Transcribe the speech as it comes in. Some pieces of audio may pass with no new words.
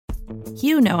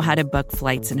You know how to book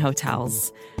flights and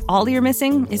hotels. All you're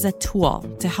missing is a tool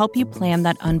to help you plan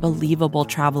that unbelievable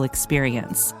travel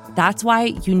experience. That's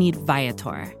why you need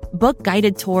Viator. Book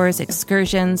guided tours,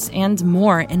 excursions, and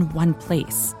more in one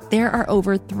place. There are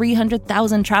over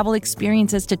 300,000 travel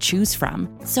experiences to choose from,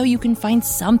 so you can find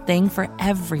something for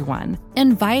everyone.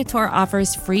 And Viator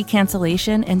offers free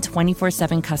cancellation and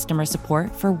 24/7 customer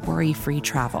support for worry-free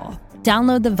travel.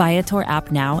 Download the Viator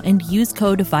app now and use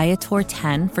code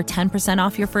Viator10 for 10%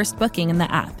 off your first booking in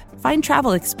the app. Find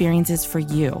travel experiences for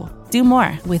you. Do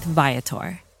more with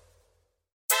Viator.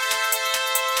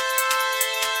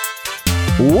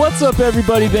 What's up,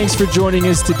 everybody? Thanks for joining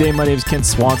us today. My name is Ken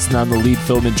Swanson. I'm the lead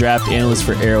film and draft analyst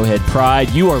for Arrowhead Pride.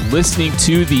 You are listening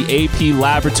to the AP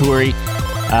Laboratory.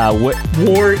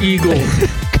 War Eagle.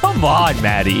 Come on,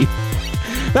 Maddie.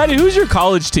 Maddie, who's your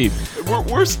college team?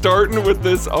 We're starting with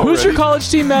this already. Who's your college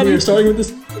team, Maddie? We're starting with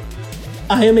this.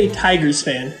 I am a Tigers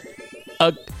fan.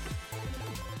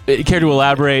 Care to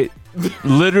elaborate?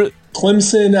 Literally.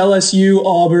 Clemson, LSU,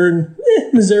 Auburn,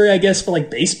 Missouri, I guess, for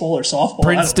like baseball or softball.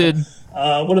 Princeton.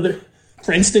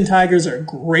 Princeton Tigers are a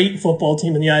great football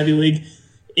team in the Ivy League.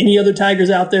 Any other Tigers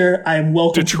out there, I am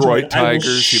welcome Detroit to join.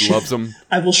 Tigers, he loves them.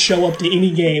 I will show up to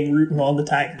any game rooting on the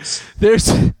Tigers.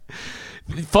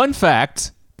 Fun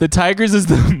fact, the Tigers is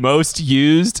the most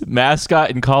used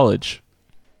mascot in college.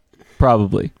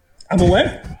 Probably. I'm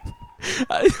aware.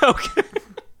 Okay.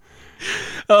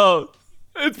 Oh,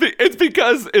 it's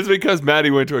because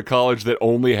Maddie went to a college that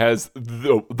only has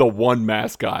the one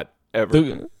mascot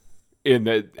ever in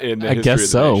the I history guess of the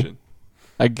so. nation.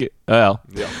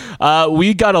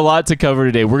 We got a lot to cover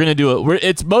today. We're gonna do it.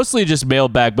 It's mostly just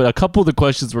mailbag, but a couple of the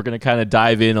questions we're gonna kind of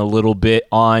dive in a little bit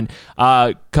on.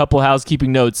 Couple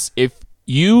housekeeping notes. If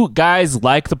you guys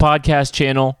like the podcast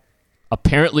channel,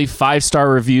 apparently 5-star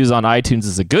reviews on iTunes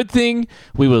is a good thing.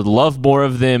 We would love more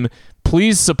of them.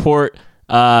 Please support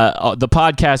the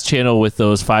podcast channel with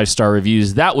those 5-star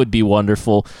reviews. That would be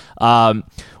wonderful.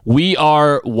 We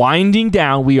are winding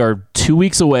down. We are 2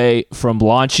 weeks away from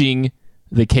launching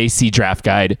the KC Draft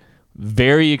Guide.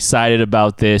 Very excited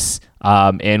about this.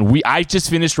 I just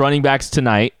finished running backs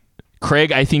tonight.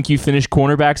 Craig, I think you finished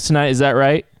cornerbacks tonight. Is that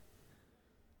right?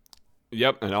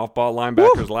 Yep, and off-ball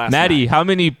linebackers last Maddie, night. how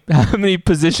many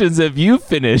positions have you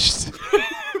finished?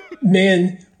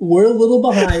 Man, we're a little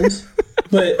behind,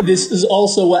 but this is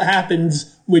also what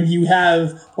happens when you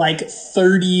have like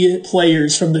 30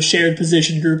 players from the shared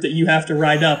position group that you have to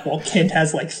write up, while Kent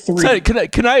has like 3. Sorry,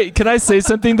 can I say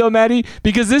something though, Maddie?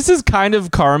 Because this is kind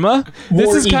of karma.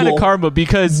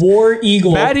 Because War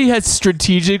Eagle. Maddie has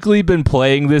strategically been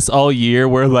playing this all year,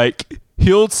 where like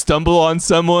he'll stumble on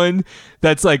someone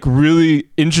that's like really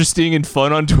interesting and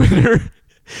fun on Twitter,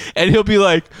 and he'll be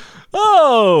like,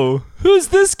 "Oh, who's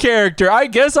this character? I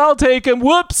guess I'll take him.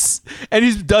 Whoops." And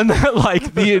he's done that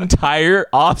like the entire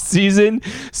offseason.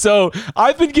 So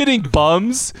I've been getting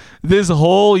bums this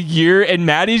whole year, and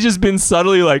Maddie's just been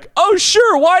subtly like, "Oh,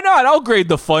 sure, why not? I'll grade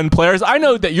the fun players. I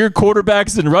know that your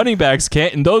quarterbacks and running backs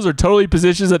can't, and those are totally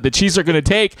positions that the Chiefs are going to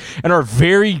take and are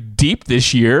very deep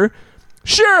this year.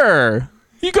 Sure,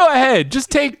 you go ahead.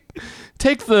 Just take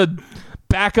the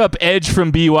backup edge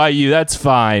from BYU. That's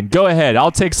fine. Go ahead.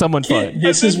 I'll take someone fun."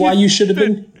 This is why you should have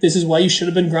been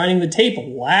grinding the tape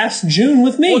last June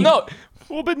with me. But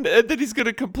then he's going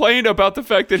to complain about the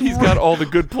fact that he's got all the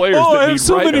good players. I have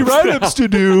so many write-ups to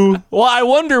do. Well, I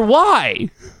wonder why.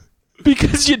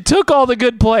 Because you took all the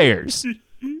good players.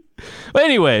 But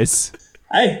anyways,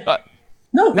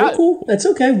 we're cool. That's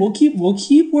okay. We'll keep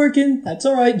working. That's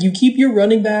all right. You keep your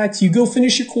running backs. You go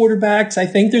finish your quarterbacks. I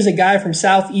think there's a guy from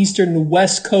southeastern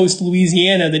West Coast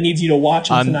Louisiana that needs you to watch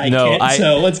him tonight.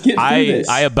 So let's get through this.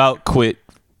 I about quit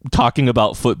talking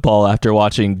about football after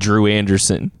watching Drew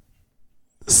Anderson.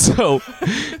 So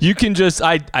you can just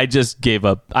I just gave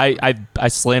up. I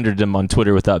slandered him on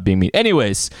Twitter without being mean.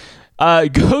 Anyways.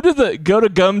 Go to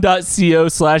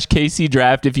gum.co/KC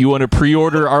Draft if you want to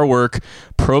pre-order our work.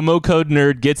 Promo code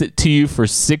NERD gets it to you for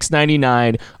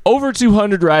 $6.99. Over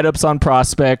 200 write-ups on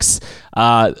prospects.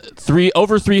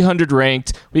 Over 300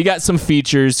 ranked. We got some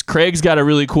features. Craig's got a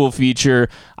really cool feature.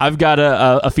 I've got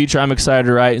a feature I'm excited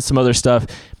to write and some other stuff.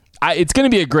 It's going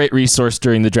to be a great resource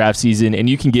during the draft season, and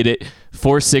you can get it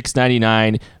for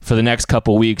 $6.99 for the next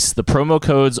couple weeks. The promo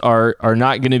codes are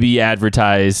not going to be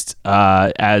advertised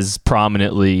as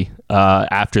prominently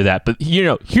after that. But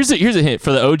here's a hint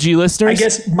for the OG listeners. I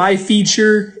guess my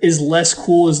feature is less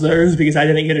cool as theirs because I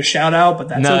didn't get a shout out, but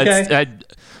that's okay.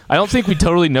 I don't think we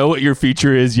totally know what your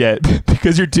feature is yet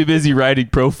because you're too busy writing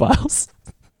profiles.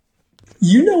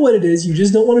 You know what it is. You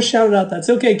just don't want to shout it out. That's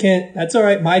okay, Kent. That's all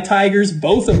right. My Tigers,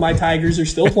 both of my Tigers are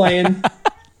still playing.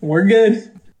 We're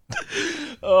good.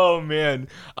 Oh man.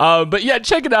 But yeah,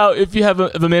 check it out if you have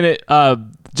a minute.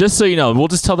 Just so you know, we'll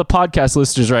just tell the podcast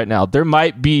listeners right now, there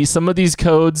might be some of these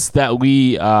codes that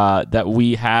we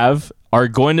have are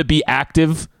going to be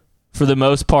active for the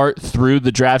most part through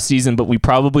the draft season, but we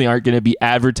probably aren't going to be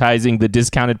advertising the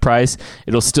discounted price.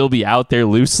 It'll still be out there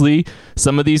loosely.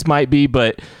 Some of these might be,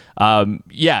 but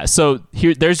yeah. So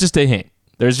there's just a hint.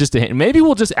 Maybe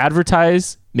we'll just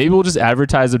advertise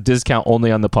a discount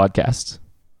only on the podcast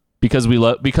because we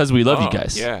love you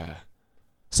guys. Yeah.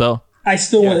 So I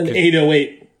still want an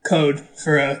 808 code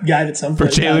for a guy that's on for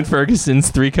Jalen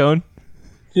Ferguson's 3-cone.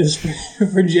 Just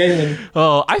for Jalen.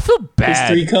 Oh, I feel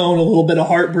bad. His 3-cone, a little bit of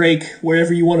heartbreak,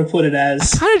 wherever you want to put it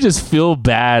as. I kind of just feel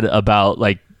bad about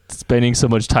like spending so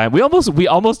much time. We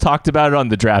almost talked about it on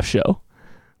the draft show.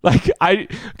 Like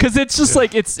because it's just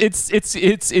like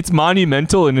it's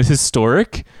monumental and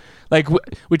historic. Like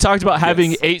we talked about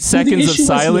having 8 seconds of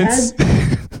silence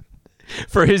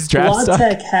for his draft La stock.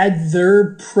 Tech had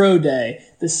their pro day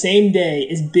the same day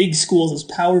as big schools, as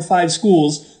Power 5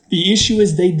 schools. The issue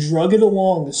is they drug it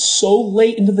along so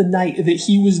late into the night that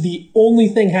he was the only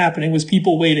thing happening was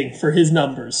people waiting for his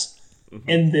numbers.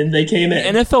 And then they came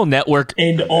in. The NFL Network.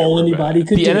 And all anybody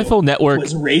could do NFL Network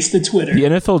was race to Twitter. The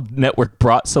NFL Network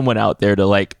brought someone out there to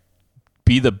like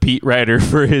be the beat writer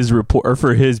for his report or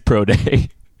for his pro day.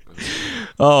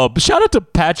 Oh, but shout out to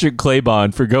Patrick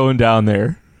Claybon for going down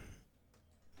there.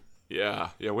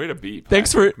 Yeah, way to beat.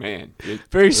 Thanks for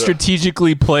very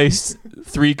strategically placed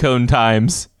 3-cone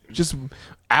times. Just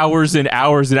hours and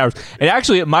hours and hours. And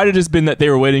actually, it might have just been that they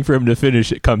were waiting for him to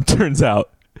finish it. Turns out,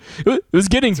 it was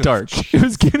getting dark. It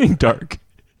was getting dark.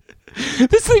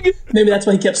 This thing. Maybe that's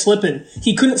why he kept slipping.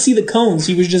 He couldn't see the cones.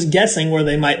 He was just guessing where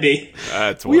they might be.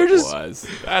 That's what it was.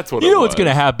 That's what. You know what's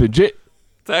gonna happen?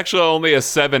 It's actually only a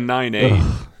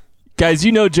 7.98. Guys,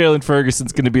 you know Jalen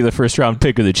Ferguson's gonna be the first round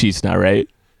pick of the Chiefs now, right?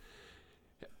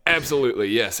 Absolutely,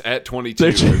 yes. At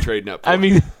 22, they're trading up. I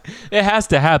mean, it has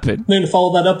to happen. They're going to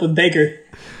follow that up with Baker.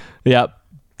 Yep.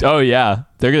 Oh yeah,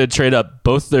 they're going to trade up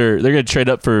they're going to trade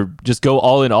up for just go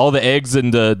all in, all the eggs in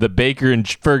the Baker and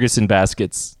Ferguson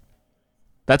baskets.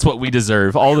 That's what we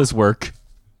deserve. All this work.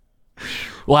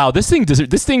 Wow, this thing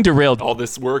derailed. All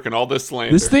this work and all this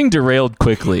slander. This thing derailed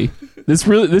quickly. This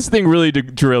thing really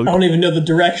derailed. I don't even know the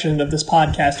direction of this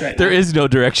podcast right now. There is no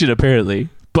direction apparently.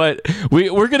 But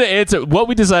we're going to answer. What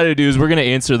we decided to do is we're going to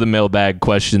answer the mailbag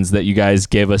questions that you guys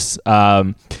gave us.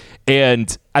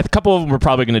 And a couple of them we're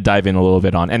probably going to dive in a little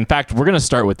bit on. In fact, we're going to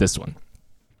start with this one.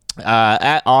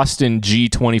 At Austin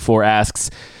G24 asks,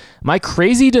 am I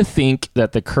crazy to think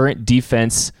that the current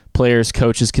defense players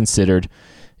coaches considered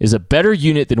is a better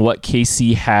unit than what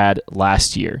KC had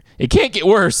last year? It can't get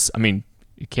worse. I mean,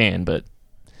 it can, but...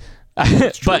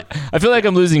 But I feel like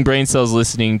I'm losing brain cells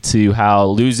listening to how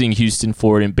losing Houston,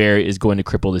 Ford, and Barry is going to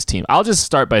cripple this team. I'll just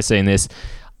start by saying this.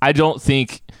 I don't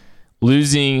think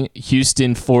losing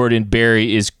Houston, Ford, and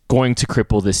Barry is going to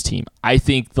cripple this team. I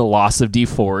think the loss of D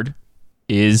Ford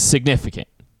is significant.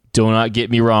 Do not get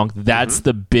me wrong. That's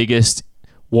the biggest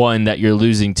one that you're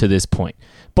losing to this point.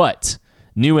 But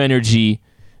new energy,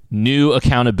 new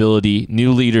accountability,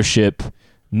 new leadership,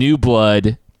 new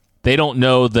blood. They don't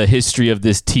know the history of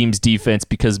this team's defense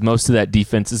because most of that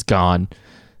defense is gone.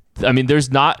 I mean,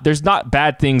 there's not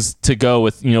bad things to go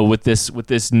with, with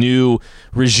this new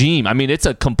regime. I mean, it's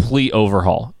a complete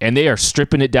overhaul, and they are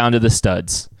stripping it down to the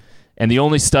studs. And the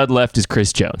only stud left is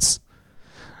Chris Jones.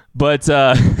 But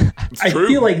I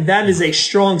feel like that is a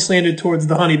strong slander towards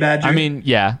the Honey Badger. I mean,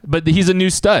 yeah, but he's a new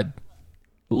stud.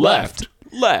 Left.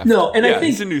 No, and I think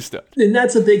he's a new stud. And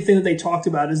that's a big thing that they talked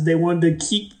about is they wanted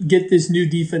to get this new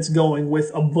defense going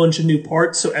with a bunch of new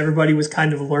parts, so everybody was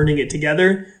kind of learning it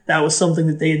together. That was something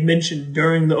that they had mentioned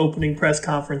during the opening press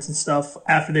conference and stuff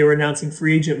after they were announcing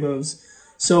free agent moves.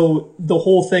 So the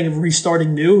whole thing of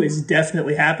restarting new is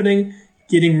definitely happening.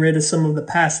 Getting rid of some of the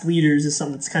past leaders is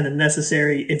something that's kind of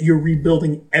necessary if you're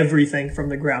rebuilding everything from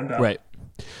the ground up. Right.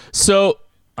 So,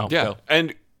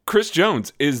 and Chris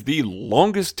Jones is the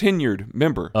longest tenured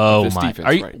member of this defense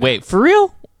right now. Wait, for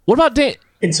real? What about Dan?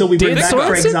 Until we bring back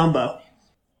Frank Sorensen? Zombo.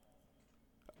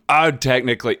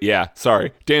 Technically, yeah.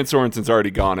 Sorry, Dan Sorensen's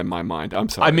already gone in my mind. I'm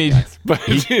sorry. I mean, guys. But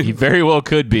he very well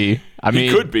could be. He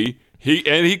could be.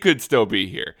 He could still be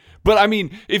here. But I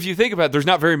mean, if you think about it, there's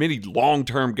not very many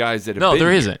long-term guys that have been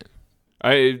there here.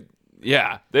 isn't.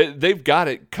 They've got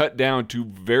it cut down to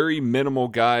very minimal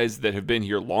guys that have been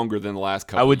here longer than the last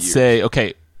couple I would of years. say,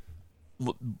 okay,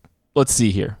 let's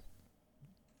see here.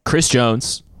 Chris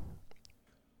Jones,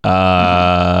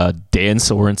 Dan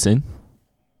Sorensen,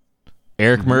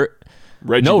 Eric Murray.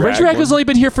 Reggie Ragland has only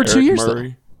been here for Eric 2 years,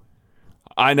 Murray.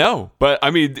 I know, but I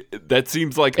mean, that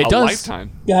seems like a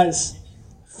lifetime. Guys,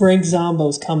 Frank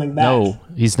Zombo's coming back. No,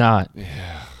 he's not.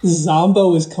 Yeah.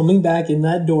 Zombo is coming back in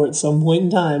that door at some point in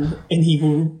time, and he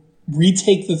will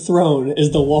retake the throne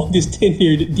as the longest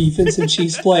tenured defensive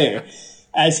Chiefs player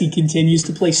as he continues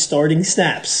to play starting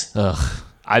snaps. Ugh.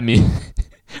 I mean,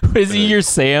 is he your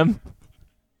Sam?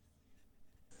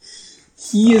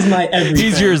 He is my everything.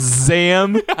 He's your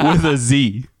Zam with a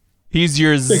Z. He's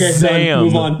your Okay, Zam. done.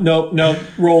 Move on. No,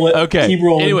 roll it. Okay. Keep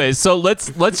rolling. Anyways, so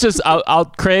let's just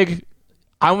Craig.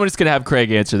 I'm just gonna have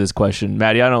Craig answer this question,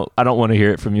 Maddie. I don't want to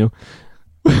hear it from you.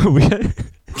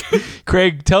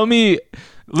 Craig, tell me,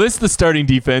 list the starting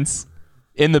defense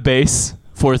in the base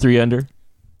 4-3 under.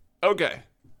 Okay,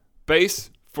 base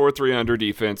 4-3 under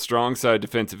defense. Strong side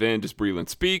defensive end is Breland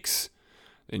Speaks.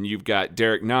 Then you've got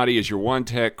Derek Nottie as your 1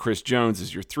 tech, Chris Jones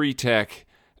as your 3 tech,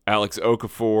 Alex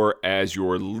Okafor as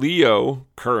your Leo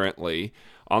currently.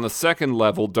 On the second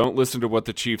level, don't listen to what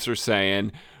the Chiefs are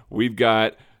saying. We've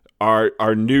got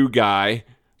our new guy,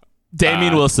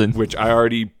 Damian Wilson, which I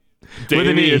already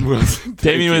Damian Wilson.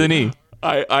 Damian with an E.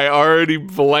 I already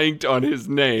blanked on his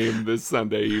name this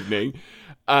Sunday evening.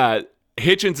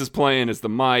 Hitchens is playing as the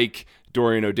Mike.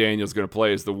 Dorian O'Daniel's going to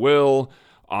play as the Will.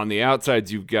 On the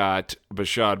outsides, you've got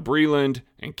Bashad Breeland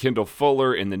and Kendall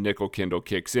Fuller in the nickel. Kendall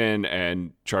kicks in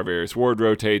and Charvarius Ward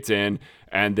rotates in.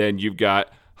 And then you've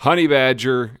got Honey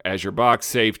Badger as your box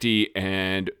safety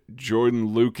and Jordan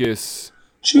Lucas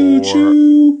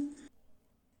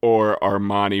or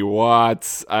Armani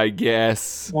Watts, I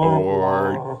guess,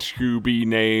 or to be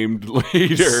named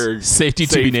later. Safety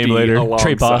to be named later. Alongside.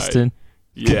 Trey Boston.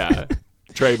 Yeah,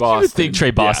 Trey Boston. I think Trey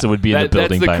Boston would be in the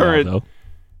building by now, though.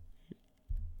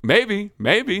 Maybe.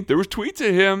 There was tweets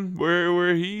of him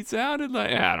where he sounded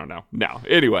like, I don't know. No.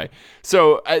 Anyway,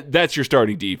 so that's your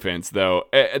starting defense, though.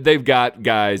 They've got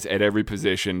guys at every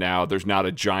position now. There's not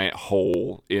a giant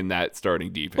hole in that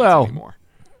starting defense anymore.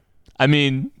 I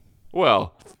mean,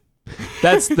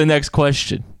 that's the next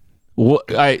question.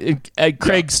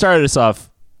 Craig started us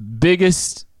off.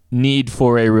 Biggest need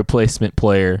for a replacement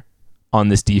player on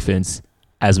this defense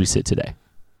as we sit today?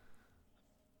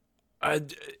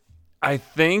 I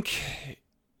think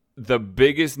the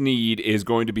biggest need is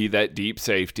going to be that deep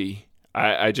safety.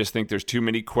 I just think there's too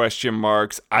many question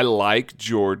marks. I like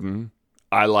Jordan.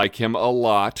 I like him a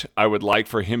lot. I would like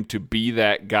for him to be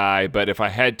that guy, but if I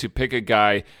had to pick a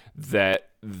guy that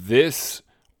this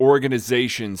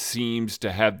organization seems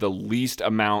to have the least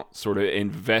amount sort of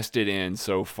invested in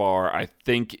so far, I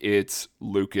think it's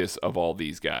Lucas of all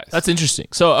these guys. That's interesting.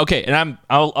 So, okay, and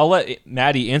I'll let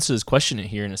Maddie answer this question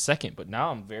here in a second, but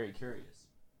now I'm very curious.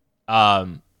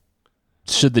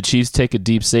 Should the Chiefs take a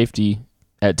deep safety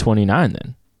at 29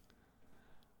 then?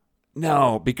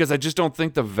 No, because I just don't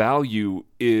think the value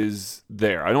is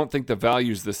there. I don't think the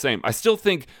value is the same. I still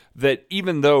think that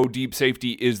even though deep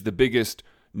safety is the biggest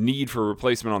need for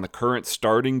replacement on the current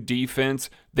starting defense,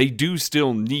 they do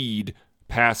still need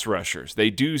pass rushers. They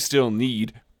do still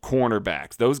need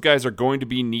cornerbacks. Those guys are going to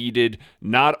be needed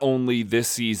not only this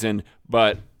season,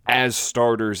 but as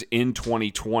starters in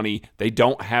 2020. They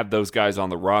don't have those guys on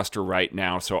the roster right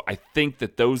now. So I think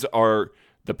that those are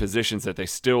the positions that they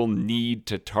still need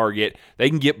to target. They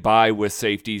can get by with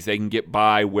safeties. They can get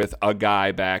by with a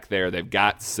guy back there. They've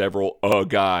got several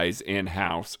guys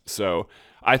in-house. So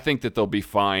I think that they'll be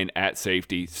fine at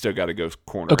safety. Still got to go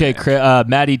corner. Okay,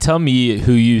 Maddie, tell me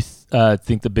who you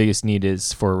think the biggest need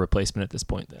is for a replacement at this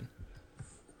point then.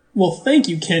 Well, thank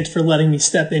you, Kent, for letting me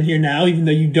step in here now, even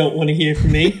though you don't want to hear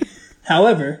from me.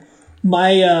 However,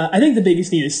 I think the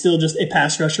biggest need is still just a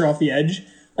pass rusher off the edge.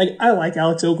 Like, I like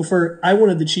Alex Okafor. I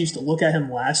wanted the Chiefs to look at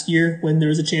him last year when there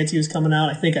was a chance he was coming out.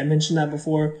 I think I mentioned that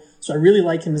before. So I really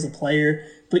like him as a player,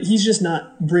 but he's just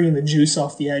not bringing the juice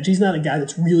off the edge. He's not a guy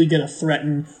that's really going to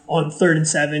threaten on 3rd and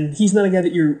 7. He's not a guy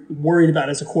that you're worried about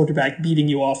as a quarterback beating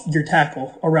you off your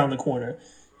tackle around the corner.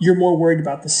 You're more worried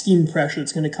about the scheme pressure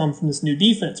that's going to come from this new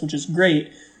defense, which is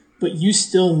great, but you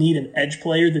still need an edge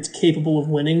player that's capable of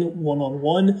winning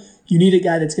one-on-one. You need a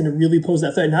guy that's going to really pose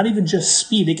that threat, not even just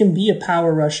speed. It can be a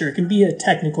power rusher. It can be a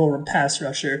technical or pass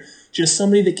rusher, just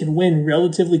somebody that can win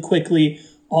relatively quickly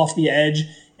off the edge.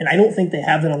 And I don't think they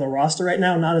have that on the roster right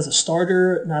now, not as a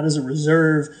starter, not as a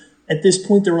reserve. At this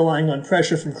point, they're relying on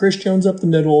pressure from Chris Jones up the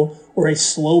middle or a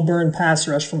slow burn pass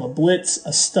rush from a blitz,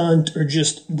 a stunt, or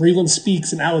just Breland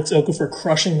Speaks and Alex Okafor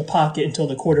crushing the pocket until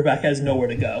the quarterback has nowhere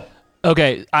to go.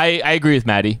 Okay, I agree with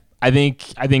Maddie. I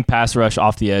think pass rush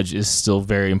off the edge is still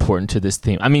very important to this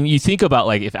team. I mean, you think about,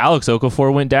 like, if Alex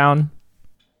Okafor went down,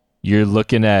 you're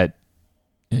looking at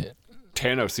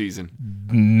Tano season.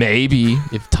 Maybe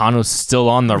if Tano's still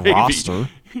on the roster.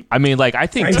 I mean, like, I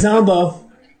think Frank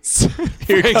Zombo.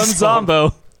 Here comes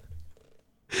Zombo.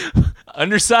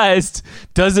 Undersized.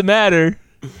 Doesn't matter.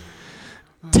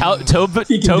 Tobe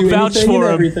vouched for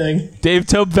him. Everything. Dave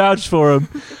Tobe vouched for him.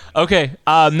 Okay.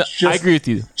 I agree with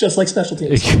you. Just like special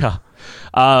teams. Yeah.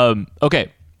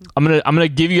 Okay. I'm gonna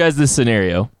give you guys this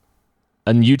scenario,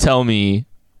 and you tell me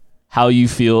how you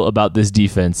feel about this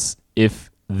defense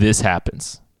if this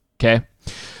happens. Okay.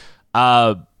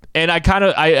 And I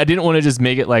didn't want to just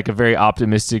make it like a very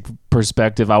optimistic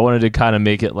perspective. I wanted to kind of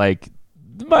make it like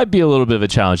it might be a little bit of a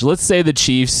challenge. Let's say the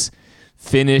Chiefs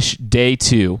finish day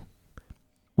 2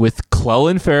 with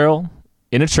Clelin Ferrell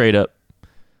in a trade up,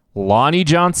 Lonnie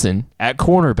Johnson at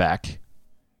cornerback,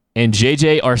 and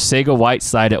JJ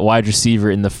Arcega-Whiteside at wide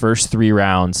receiver in the first 3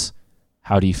 rounds.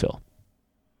 How do you feel?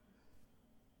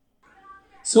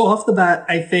 So off the bat,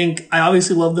 I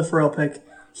obviously love the Ferrell pick.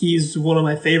 He's one of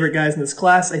my favorite guys in this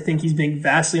class. I think he's being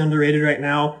vastly underrated right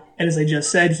now. And as I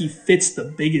just said, he fits the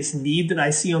biggest need that I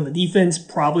see on the defense,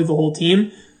 probably the whole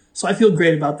team. So I feel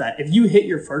great about that. If you hit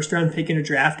your first round pick in a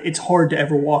draft, it's hard to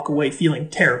ever walk away feeling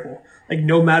terrible. Like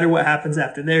no matter what happens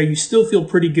after there, you still feel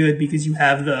pretty good because you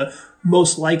have the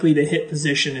most likely to hit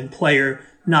position and player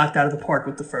knocked out of the park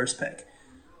with the first pick.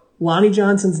 Lonnie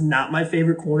Johnson's not my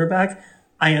favorite cornerback.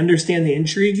 I understand the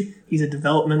intrigue. He's a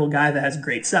developmental guy that has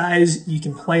great size. You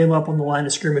can play him up on the line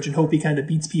of scrimmage and hope he kind of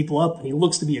beats people up, and he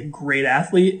looks to be a great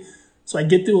athlete. So I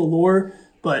get the allure,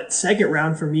 but second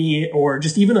round for me, or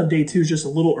just even on day 2, is just a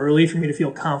little early for me to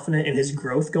feel confident in his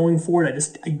growth going forward.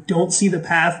 I don't see the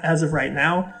path as of right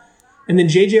now. And then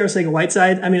JJ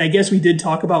Arcega-Whiteside, I guess we did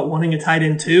talk about wanting a tight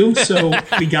end too, so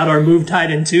we got our move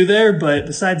tight end 2 there. But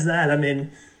besides that,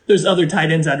 there's other tight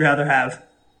ends I'd rather have.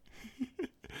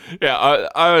 Yeah,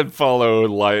 I would follow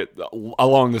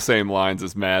along the same lines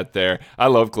as Matt there. I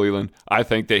love Cleveland. I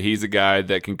think that he's a guy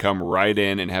that can come right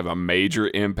in and have a major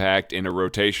impact in a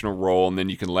rotational role, and then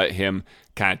you can let him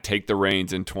kind of take the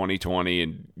reins in 2020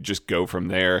 and just go from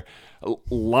there.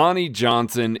 Lonnie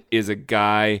Johnson is a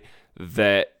guy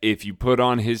that if you put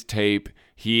on his tape,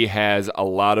 he has a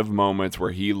lot of moments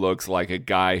where he looks like a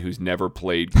guy who's never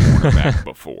played cornerback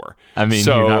before.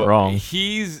 You're not wrong.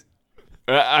 He's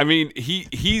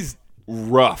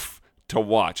rough to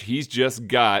watch. He's just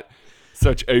got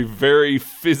such a very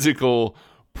physical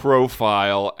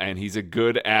profile, and he's a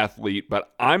good athlete,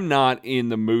 but I'm not in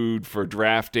the mood for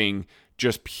drafting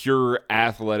just pure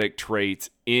athletic traits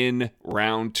in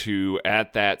round 2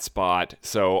 at that spot.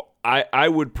 So I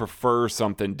would prefer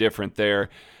something different there.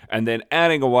 And then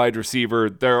adding a wide receiver,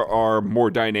 there are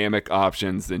more dynamic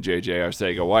options than JJ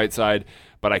Arcega-Whiteside,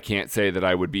 but I can't say that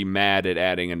I would be mad at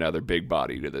adding another big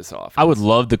body to this offense. I would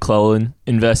love the Clelin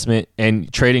investment,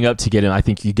 and trading up to get him. I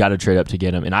think you got to trade up to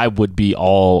get him, and I would be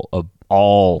all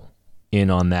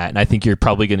in on that. And I think you're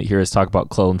probably going to hear us talk about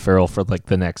Clelin Ferrell for like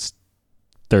the next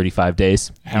 35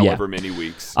 days, however many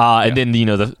weeks, and then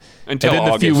the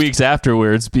few weeks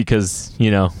afterwards, because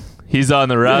he's on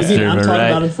the roster. I'm talking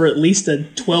about him for at least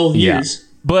 12 years.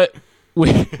 But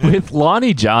with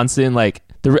Lonnie Johnson,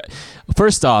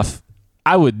 first off,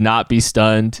 I would not be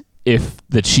stunned if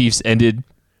the Chiefs ended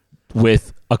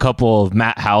with a couple of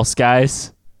Matt House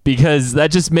guys, because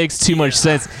that just makes too much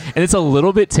sense, and it's a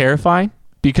little bit terrifying.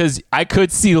 Because I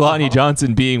could see Lonnie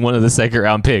Johnson being one of the second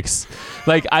round picks,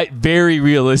 very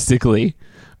realistically.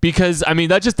 Because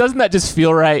doesn't that just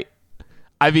feel right?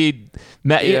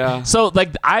 Matt. Yeah. So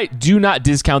I do not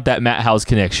discount that Matt House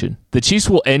connection. The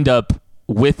Chiefs will end up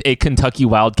with a Kentucky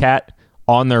Wildcat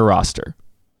on their roster,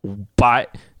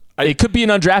 but it could be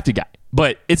an undrafted guy.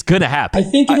 But it's going to happen. I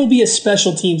think it'll be a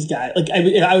special teams guy.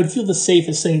 I would feel the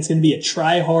safest saying it's going to be a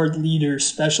try-hard leader,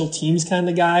 special teams kind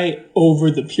of guy over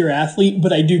the pure athlete.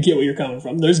 But I do get where you're coming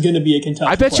from. There's going to be a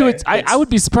Kentucky I bet player you it's... I would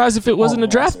be surprised if it wasn't a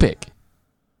draft pick.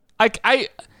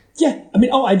 Yeah,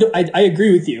 I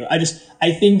agree with you.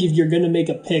 I think if you're going to make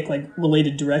a pick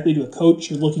related directly to a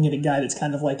coach, you're looking at a guy that's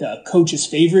kind of like a coach's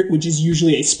favorite, which is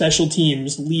usually a special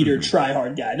teams leader,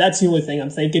 try-hard guy. That's the only thing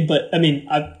I'm thinking. But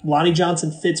Lonnie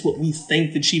Johnson fits what we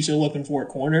think the Chiefs are looking for at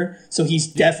corner, so he's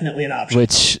definitely an option.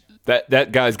 Which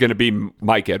that guy's going to be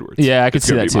Mike Edwards. Yeah, I could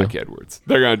see that too. Mike Edwards.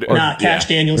 They're going to Cash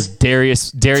Daniels, or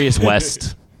Darius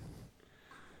West,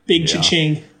 Big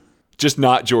Cha-ching. Just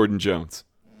not Jordan Jones.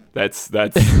 That's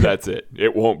it.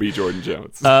 It won't be Jordan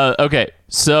Jones. Okay,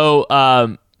 so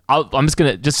I'm just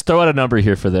gonna throw out a number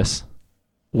here for this.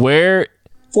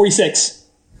 46.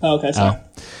 Oh, okay, sorry.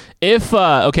 If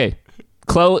okay,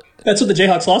 that's what the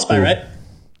Jayhawks lost by, right?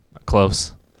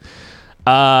 Close.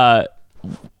 Okay,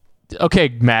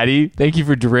 Maddie, thank you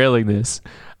for derailing this,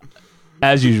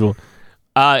 as usual.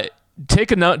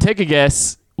 Take a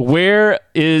guess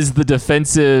Where's the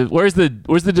defensive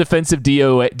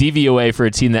DVOA for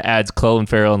a team that adds Clelin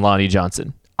Ferrell and Lonnie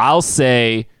Johnson? I'll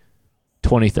say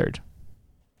 23rd.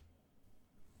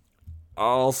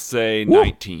 I'll say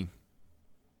 19.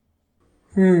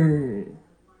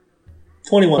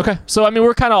 21. Okay, so I mean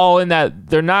we're kind of all in that.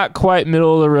 They're not quite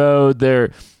middle of the road. They're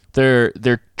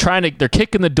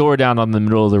kicking the door down on the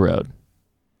middle of the road.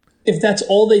 If that's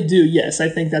all they do, yes, I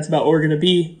think that's about where we're going to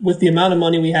be. With the amount of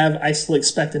money we have, I still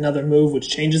expect another move, which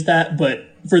changes that. But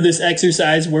for this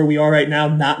exercise where we are right now,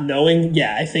 not knowing,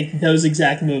 yeah, I think those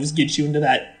exact moves get you into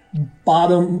that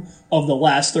bottom of the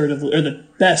last third of or the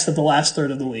best of the last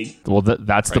third of the league. Well,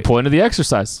 that's the point of the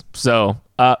exercise. So,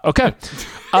 okay.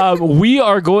 We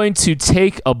are going to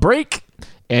take a break,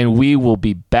 and we will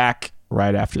be back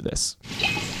right after this.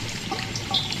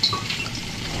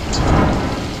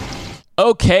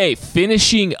 Okay,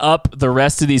 finishing up the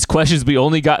rest of these questions. We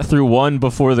only got through one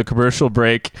before the commercial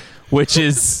break, which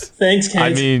is... Thanks, Kate.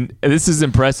 I mean, this is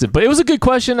impressive. But it was a good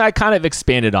question I kind of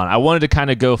expanded on. I wanted to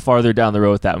kind of go farther down the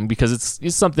road with that one because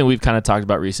it's something we've kind of talked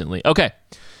about recently. Okay.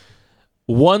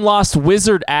 One Lost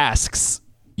Wizard asks,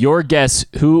 your guess,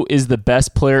 who is the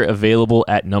best player available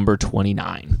at number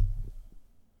 29?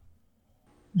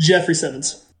 Jeffrey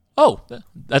Simmons. Oh,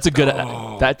 that's a good.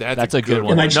 That's a good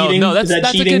one. Am I cheating? No, Is that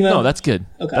that's cheating, a good. though? No, that's good.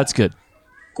 Okay. That's good.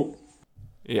 Cool.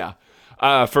 Yeah.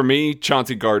 For me,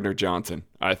 Chauncey Gardner-Johnson,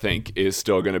 I think, is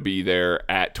still going to be there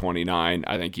at 29.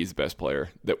 I think he's the best player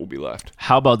that will be left.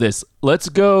 How about this? Let's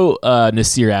go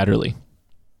Nasir Adderley.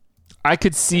 I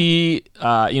could see,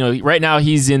 right now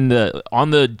he's on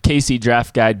the KC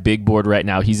Draft Guide big board right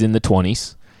now. He's in the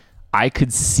 20s. I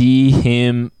could see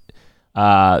him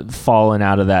falling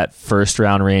out of that first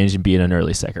round range and being an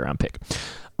early second round pick.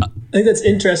 I think that's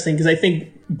interesting because I think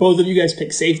both of you guys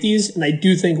pick safeties, and I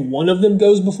do think one of them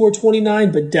goes before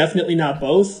 29, but definitely not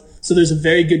both. So there's a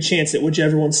very good chance that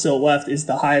whichever one's still left is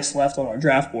the highest left on our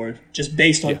draft board, just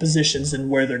based on positions and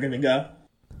where they're going to go.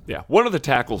 Yeah, one of the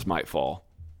tackles might fall.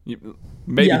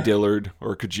 Maybe Dillard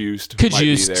or Cajuste.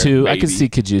 Cajuste too. Maybe, I could see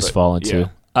Cajuste falling too.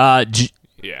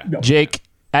 Jake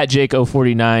at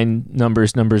Jake049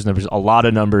 numbers. A lot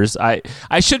of numbers. I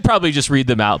should probably just read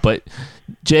them out, but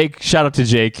Jake, shout out to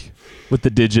Jake with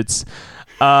the digits.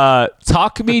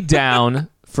 Talk me down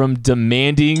from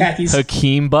demanding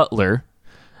Hakeem Butler.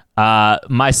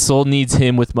 My soul needs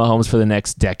him with Mahomes for the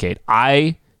next decade.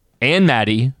 I and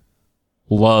Maddie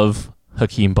love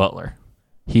Hakeem Butler.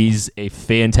 He's a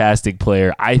fantastic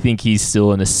player. I think he's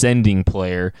still an ascending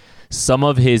player. Some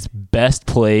of his best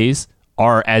plays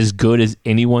are as good as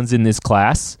anyone's in this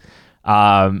class.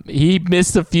 He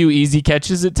missed a few easy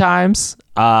catches at times.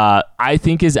 I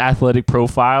think his athletic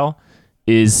profile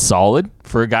is solid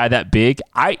for a guy that big.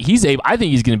 I think he's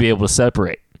going to be able to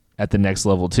separate at the next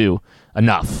level too.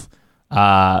 Enough.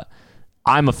 I'm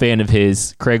a fan of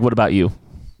his. Craig, what about you?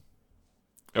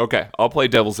 Okay, I'll play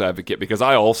devil's advocate because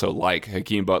I also like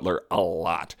Hakeem Butler a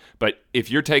lot. But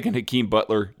if you're taking Hakeem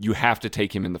Butler, you have to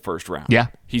take him in the first round. Yeah.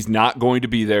 He's not going to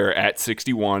be there at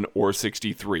 61 or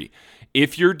 63.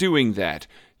 If you're doing that,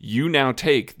 you now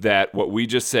take that, what we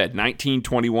just said, 19,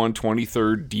 21,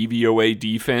 23rd DVOA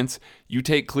defense. You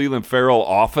take Clelin Ferrell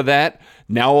off of that.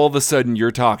 Now all of a sudden you're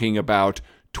talking about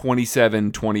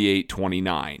 27, 28,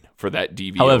 29 for that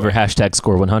DVOA. However,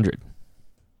 #score 100.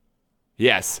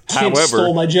 Yes. Kid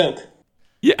stole my joke.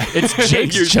 Yeah, it's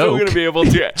Jake's You're joke. still going to be able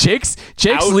to Jake's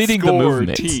leading the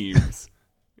movement. Teams.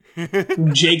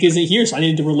 Jake isn't here, so I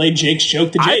need to relay Jake's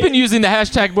joke to Jake. I've been using the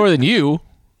hashtag more than you.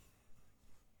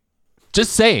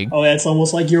 Just saying. Oh, yeah, it's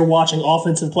almost like you're watching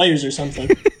offensive players or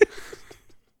something.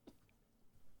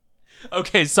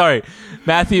 Okay, sorry.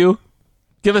 Matthew,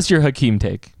 give us your Hakeem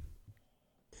take.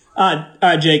 All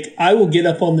right, Jake, I will get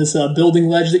up on this building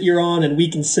ledge that you're on, and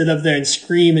we can sit up there and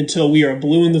scream until we are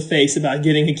blue in the face about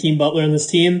getting Hakeem Butler on this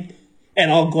team,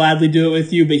 and I'll gladly do it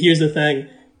with you. But here's the thing.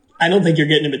 I don't think you're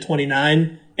getting him at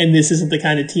 29, and this isn't the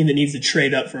kind of team that needs to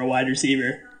trade up for a wide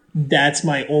receiver. That's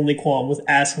my only qualm with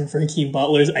asking for Hakeem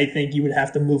Butler. I think you would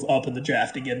have to move up in the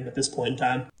draft to get him at this point in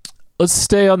time. Let's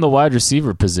stay on the wide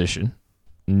receiver position.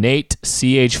 Nate,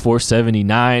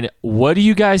 CH479, what do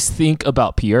you guys think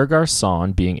about Pierre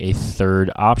Garçon being a third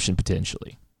option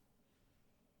potentially?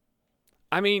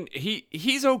 I mean,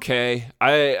 he's okay.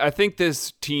 I think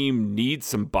this team needs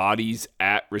some bodies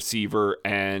at receiver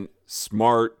and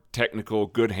smart, technical,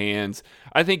 good hands.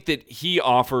 I think that he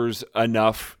offers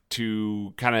enough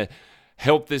to kind of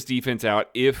help this defense out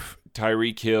if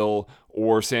Tyreek Hill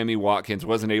or Sammy Watkins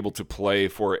wasn't able to play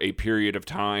for a period of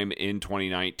time in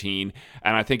 2019.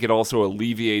 And I think it also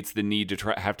alleviates the need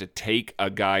to have to take a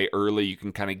guy early. You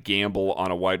can kind of gamble on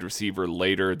a wide receiver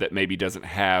later that maybe doesn't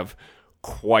have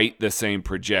quite the same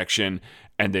projection,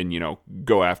 and then,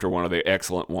 go after one of the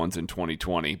excellent ones in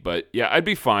 2020. But yeah, I'd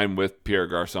be fine with Pierre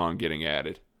Garçon getting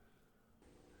added.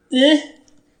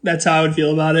 That's how I would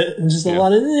feel about it. And just a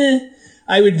lot of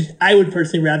I would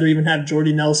personally rather even have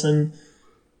Jordy Nelson.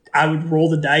 I would roll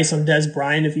the dice on Des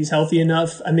Bryant if he's healthy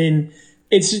enough. I mean,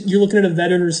 you're looking at a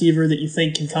veteran receiver that you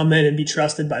think can come in and be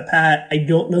trusted by Pat. I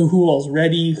don't know who all's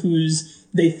ready, who's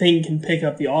they think can pick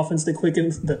up the offense the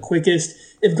quickest.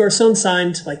 If Garcon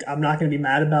signed, I'm not going to be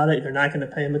mad about it. They're not going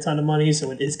to pay him a ton of money,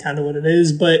 so it is kind of what it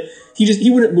is. But he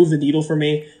wouldn't move the needle for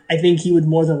me. I think he would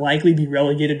more than likely be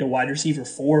relegated to wide receiver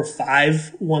 4 or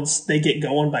 5 once they get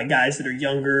going by guys that are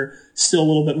younger, still a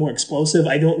little bit more explosive.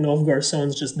 I don't know if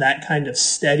Garcon's just that kind of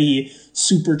steady,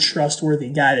 super trustworthy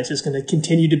guy that's just going to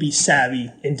continue to be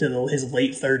savvy into his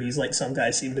late 30s like some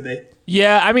guys seem to be.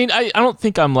 Yeah, I mean, I don't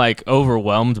think I'm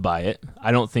overwhelmed by it.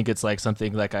 I don't think it's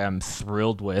something I'm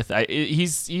thrilled with. I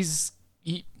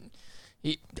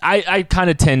kind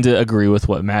of tend to agree with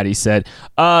what Maddie said.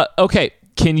 Okay,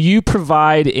 can you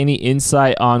provide any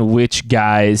insight on which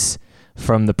guys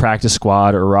from the practice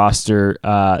squad or roster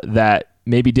that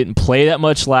maybe didn't play that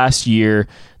much last year,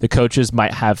 the coaches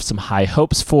might have some high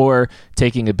hopes for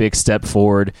taking a big step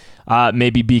forward,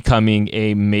 maybe becoming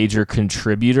a major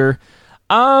contributor?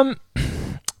 I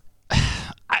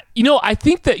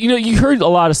think that, you heard a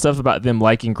lot of stuff about them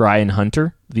liking Ryan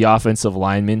Hunter, the offensive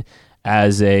lineman,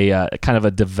 as a kind of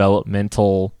a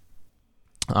developmental,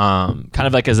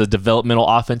 as a developmental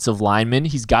offensive lineman.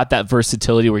 He's got that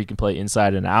versatility where he can play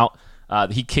inside and out.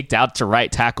 He kicked out to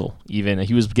right tackle, even.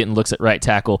 He was getting looks at right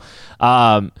tackle.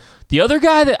 The other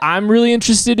guy that I'm really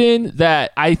interested in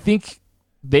that I think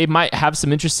they might have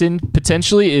some interest in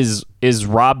potentially is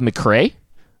Rob McCray.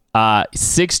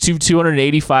 6'2",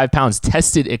 285 pounds,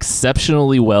 tested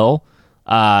exceptionally well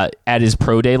at his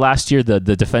pro day last year, the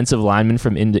defensive lineman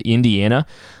from Indiana.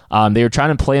 They were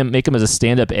trying to make him as a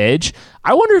stand-up edge.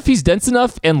 I wonder if he's dense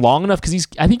enough and long enough, because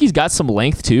I think he's got some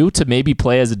length too, to maybe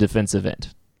play as a defensive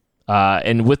end.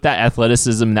 And with that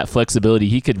athleticism and that flexibility,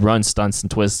 he could run stunts and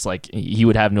twists. He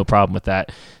would have no problem with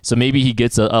that. So maybe he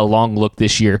gets a long look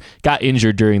this year. Got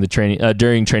injured during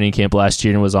training camp last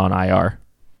year and was on IR.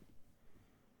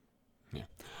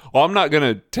 Well, I'm not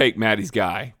going to take Maddie's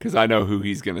guy because I know who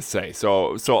he's going to say.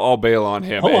 So I'll bail on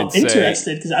him. I'm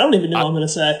interested because I don't even know what I'm going to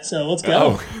say. So let's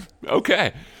go. Oh,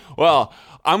 okay. Well,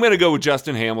 I'm going to go with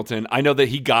Justin Hamilton. I know that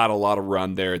he got a lot of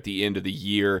run there at the end of the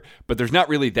year, but there's not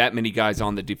really that many guys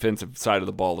on the defensive side of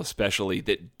the ball, especially,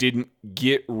 that didn't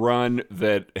get run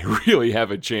that really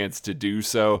have a chance to do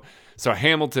so. So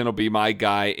Hamilton will be my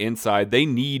guy inside. They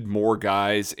need more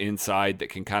guys inside that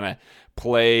can kind of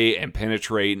play and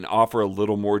penetrate and offer a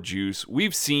little more juice.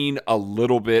 We've seen a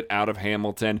little bit out of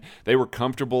Hamilton. They were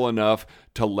comfortable enough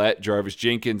to let Jarvis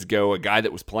Jenkins go, a guy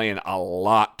that was playing a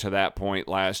lot to that point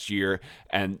last year.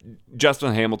 And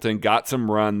Justin Hamilton got some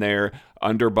run there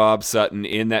under Bob Sutton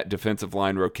in that defensive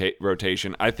line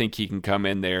rotation. I think he can come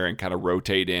in there and kind of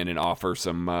rotate in and offer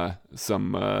some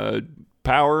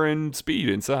power and speed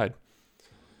inside.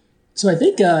 So I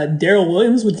think Darrell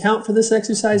Williams would count for this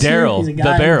exercise here. He's a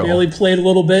guy who barely played a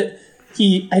little bit.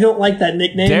 I don't like that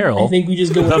nickname. Darryl. I think we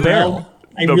just go with Rel.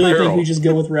 I really think we just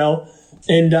go with Rel.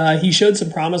 And he showed some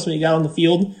promise when he got on the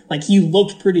field. He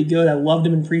looked pretty good. I loved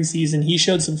him in preseason. He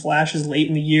showed some flashes late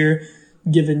in the year,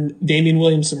 giving Damian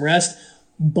Williams some rest.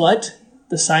 But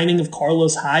the signing of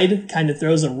Carlos Hyde kind of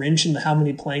throws a wrench into how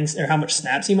much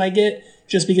snaps he might get.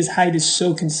 Just because Hyde is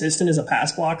so consistent as a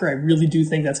pass blocker, I really do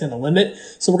think that's going to limit.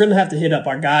 So we're going to have to hit up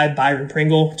our guy, Byron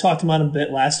Pringle. Talked about him a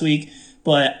bit last week,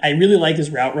 but I really like his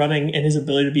route running and his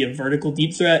ability to be a vertical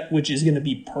deep threat, which is going to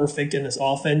be perfect in this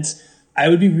offense. I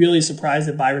would be really surprised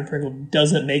if Byron Pringle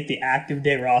doesn't make the active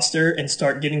day roster and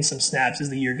start getting some snaps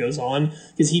as the year goes on,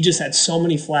 because he just had so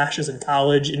many flashes in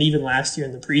college and even last year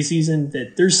in the preseason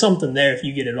that there's something there if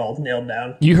you get it all nailed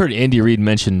down. You heard Andy Reid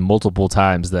mention multiple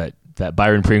times that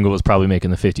Byron Pringle was probably making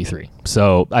the 53.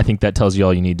 So I think that tells you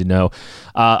all you need to know.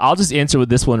 I'll just answer with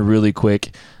this one really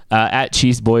quick. At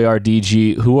Chiefs Boyard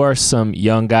DG, who are some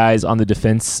young guys on the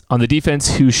defense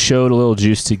who showed a little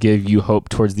juice to give you hope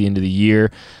towards the end of the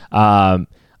year?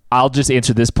 I'll just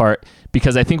answer this part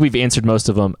because I think we've answered most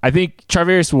of them. I think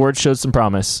Charvarius Ward showed some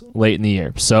promise late in the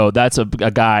year. So that's a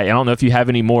guy. I don't know if you have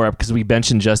any more because we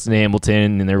mentioned Justin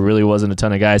Hamilton and there really wasn't a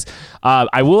ton of guys.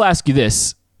 I will ask you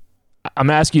this. I'm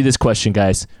going to ask you this question,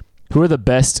 guys. Who are the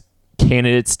best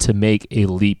candidates to make a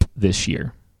leap this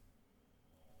year?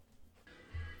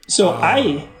 So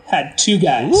I had two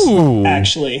guys,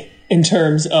 actually, in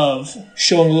terms of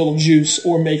showing a little juice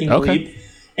or making a leap.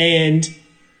 And,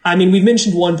 I mean, we've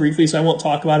mentioned one briefly, so I won't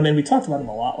talk about him. And we talked about him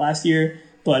a lot last year.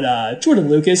 But Jordan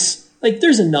Lucas, like,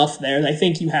 there's enough there. I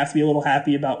think you have to be a little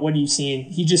happy about what you've seen.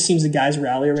 He just seems the guys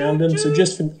rally around him. So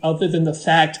just other than the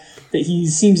fact that he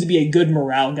seems to be a good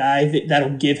morale guy,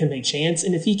 that'll give him a chance.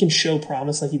 And if he can show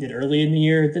promise like he did early in the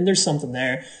year, then there's something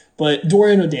there. But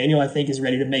Dorian O'Daniel, I think, is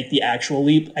ready to make the actual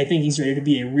leap. I think he's ready to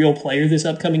be a real player this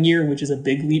upcoming year, which is a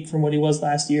big leap from what he was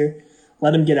last year.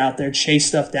 Let him get out there, chase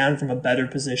stuff down from a better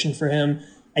position for him.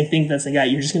 I think that's a guy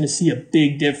you're just going to see a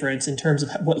big difference in terms of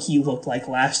what he looked like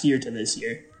last year to this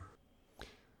year.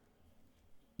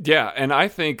 Yeah, and I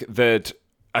think that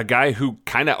a guy who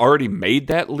kind of already made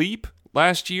that leap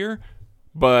last year,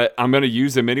 but I'm going to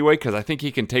use him anyway because I think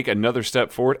he can take another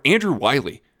step forward, Andrew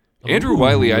Wiley. Andrew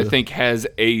Wiley, I think, has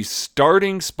a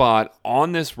starting spot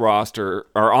on this roster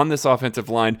or on this offensive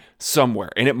line somewhere.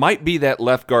 And it might be that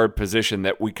left guard position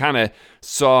that we kind of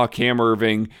saw Cam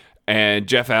Irving and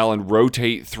Jeff Allen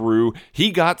rotate through.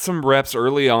 He got some reps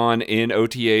early on in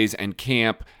OTAs and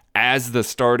camp as the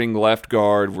starting left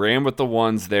guard, ran with the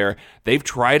ones there. They've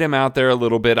tried him out there a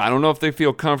little bit. I don't know if they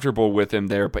feel comfortable with him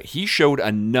there, but he showed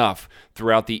enough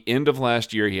throughout the end of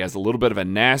last year. He has a little bit of a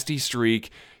nasty streak.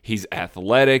 He's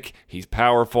athletic. He's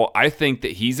powerful. I think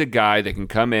that he's a guy that can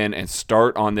come in and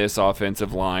start on this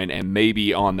offensive line and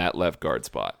maybe on that left guard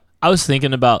spot. I was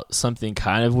thinking about something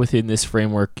kind of within this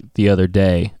framework the other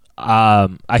day.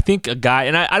 I think a guy,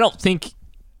 and I don't think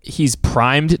he's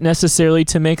primed necessarily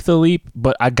to make the leap,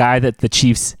 but a guy that the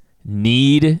Chiefs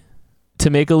need to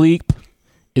make a leap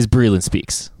is Breeland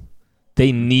Speaks.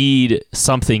 They need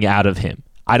something out of him.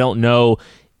 I don't know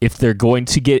if they're going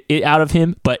to get it out of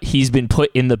him, but he's been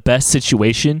put in the best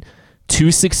situation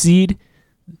to succeed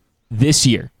this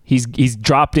year. He's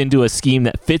dropped into a scheme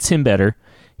that fits him better.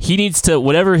 He needs to,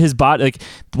 whatever his body, like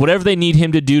whatever they need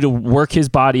him to do to work his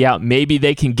body out, maybe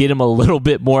they can get him a little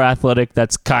bit more athletic.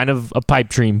 That's kind of a pipe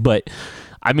dream, but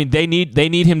I mean, they need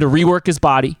him to rework his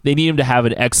body. They need him to have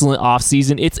an excellent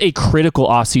offseason. It's a critical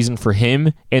offseason for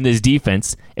him and his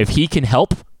defense. If he can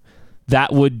help,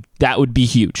 that would be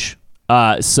huge.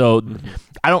 So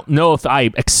I don't know if I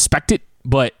expect it,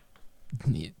 but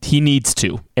he needs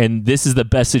to, and this is the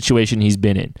best situation he's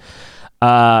been in.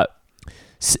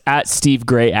 At Steve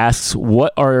Gray asks,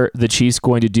 what are the Chiefs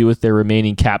going to do with their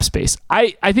remaining cap space?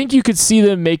 I think you could see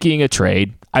them making a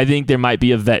trade. I think there might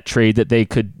be a vet trade that they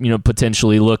could,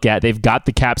 potentially look at. They've got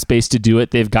the cap space to do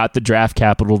it. They've got the draft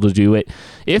capital to do it.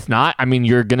 If not, I mean,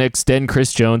 you're going to extend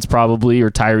Chris Jones probably, or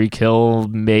Tyreek Hill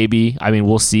maybe. I mean,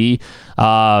 we'll see.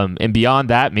 And beyond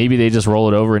that, maybe they just roll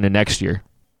it over into next year.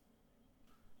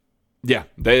 Yeah,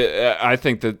 I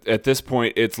think that at this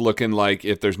point, it's looking like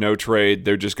if there's no trade,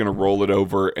 they're just going to roll it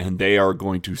over, and they are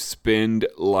going to spend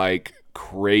like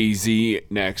crazy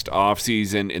next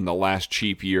offseason in the last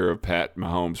cheap year of Pat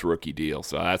Mahomes' rookie deal.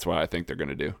 So that's what I think they're going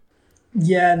to do.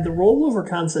 Yeah, the rollover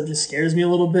concept just scares me a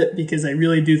little bit because I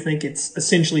really do think it's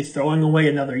essentially throwing away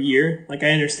another year. Like, I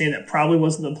understand that probably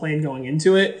wasn't the plan going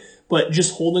into it, but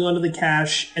just holding onto the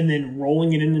cash and then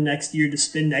rolling it into next year to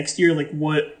spend next year, like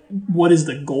what is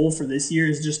the goal for this year?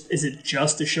 Is it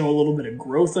just to show a little bit of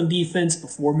growth on defense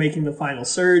before making the final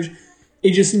surge?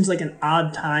 It just seems like an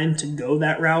odd time to go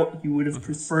that route. You would have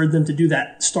preferred them to do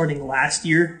that starting last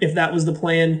year if that was the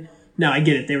plan. Now, I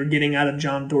get it. They were getting out of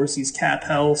John Dorsey's cap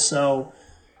hell, so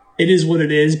it is what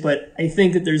it is. But I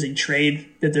think that there's a trade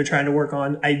that they're trying to work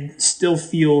on. I still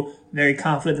feel very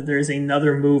confident that there is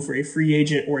another move for a free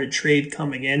agent or a trade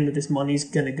coming in that this money's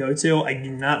going to go to. I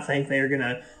do not think they are going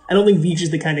to. I don't think Veach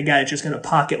is the kind of guy that's just going to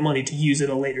pocket money to use at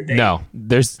a later date. No,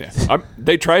 there's. Yeah.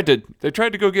 They tried to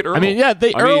go get Earl. I mean, yeah,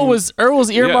 Earl was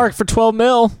earmarked for $12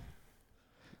 million.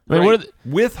 I mean, right.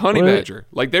 With Honey Badger,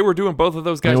 like they were doing both of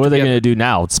those guys. What are they going to do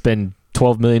now? Spend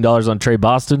 $12 million on Trey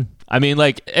Boston? I mean,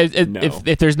 like,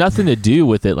 if there's nothing to do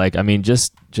with it, like, I mean,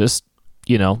 just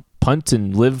punt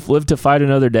and live to fight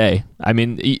another day. I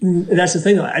mean, that's the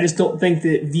thing, though. I just don't think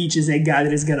that Veach is a guy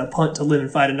that is going to punt to live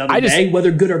and fight another day,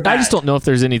 whether good or bad. I just don't know if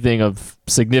there's anything of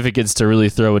significance to really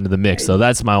throw into the mix, so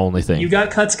that's my only thing. You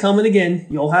got cuts coming again.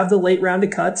 You'll have the late round of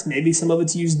cuts. Maybe some of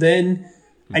it's used then.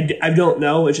 I don't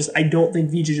know. It's just I don't think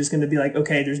Veach is just going to be like,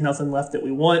 okay, there's nothing left that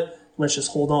we want. Let's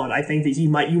just hold on. I think that you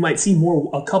might see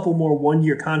a couple more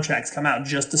 1-year contracts come out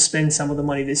just to spend some of the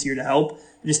money this year to help.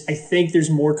 I think there's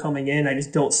more coming in. I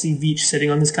just don't see Veach sitting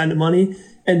on this kind of money.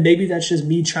 And maybe that's just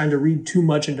me trying to read too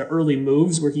much into early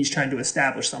moves where he's trying to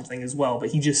establish something as well.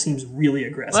 But he just seems really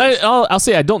aggressive. I'll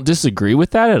say I don't disagree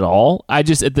with that at all. I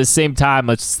just, at the same time,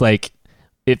 it's like,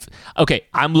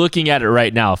 I'm looking at it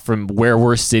right now from where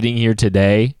we're sitting here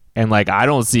today. And like, I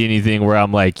don't see anything where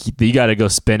I'm like, you got to go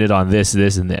spend it on this,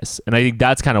 this, and this. And I think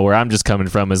that's kind of where I'm just coming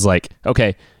from is like,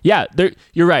 okay, yeah,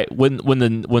 you're right. When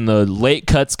the late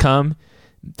cuts come,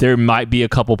 there might be a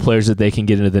couple players that they can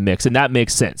get into the mix, and that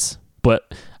makes sense.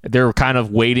 But they're kind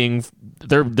of waiting.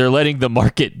 They're letting the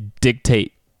market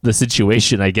dictate the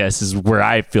situation, I guess, is where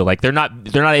I feel like they're not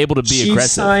able to be Chiefs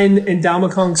aggressive. signed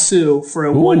Ndamukong Suh for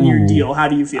a 1-year deal. How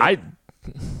do you feel?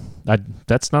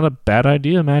 That's not a bad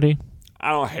idea, Maddie.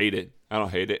 I don't hate it.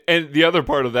 And the other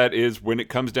part of that is when it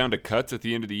comes down to cuts at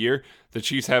the end of the year, the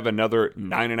Chiefs have another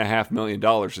 $9.5 million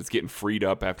that's getting freed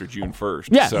up after June 1st.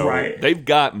 Yeah. So they've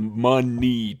got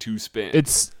money to spend.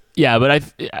 But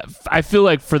I feel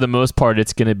like for the most part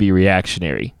it's going to be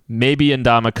reactionary. Maybe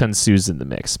Ndamukong Suh's in the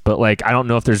mix, but like I don't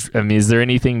know if is there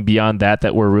anything beyond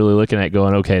that we're really looking at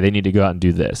going, okay, they need to go out and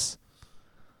do this?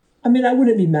 I mean, I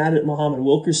wouldn't be mad at Muhammad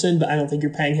Wilkerson, but I don't think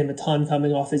you're paying him a ton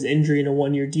coming off his injury in a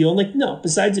 1-year deal. And like, no,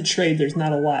 besides a trade, there's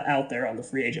not a lot out there on the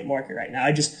free agent market right now.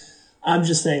 I'm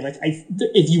just saying, like,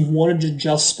 if you wanted to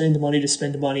just spend money to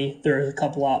spend money, there are a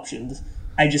couple options.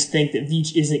 I just think that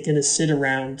Veach isn't going to sit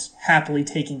around happily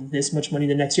taking this much money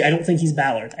the next year. I don't think he's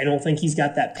Ballard. I don't think he's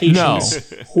got that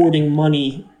patience hoarding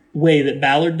money way that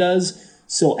Ballard does.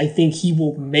 So I think he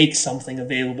will make something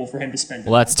available for him to spend.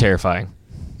 Well, that's terrifying.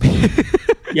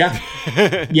 Yeah.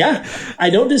 I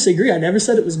don't disagree. I never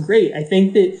said it was great. I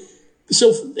think that,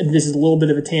 and this is a little bit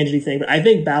of a tangenty thing, but I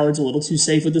think Ballard's a little too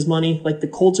safe with his money. Like, the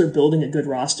Colts are building a good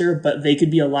roster, but they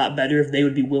could be a lot better if they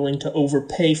would be willing to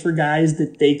overpay for guys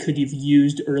that they could have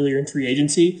used earlier in free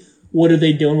agency. What are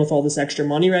they doing with all this extra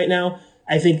money right now?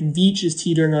 I think Veach is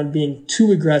teetering on being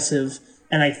too aggressive,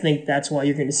 and I think that's why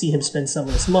you're going to see him spend some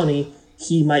of this money.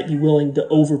 He might be willing to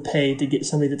overpay to get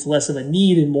somebody that's less of a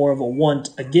need and more of a want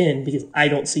again, because I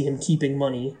don't see him keeping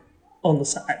money on the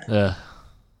side.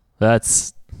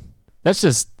 That's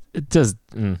just, it does.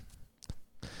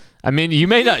 I mean, you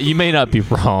may not be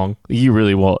wrong. You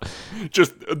really won't.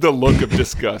 Just the look of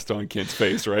disgust on Kent's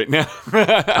face right now.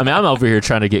 I mean, I'm over here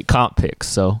trying to get comp picks.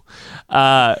 So,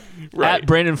 at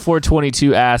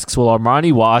Brandon422 asks, will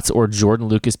Armani Watts or Jordan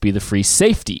Lucas be the free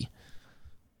safety?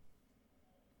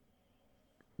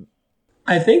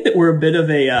 I think that we're a bit of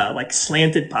a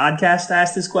slanted podcast to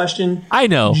ask this question. I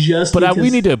know, but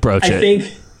we need to approach it. I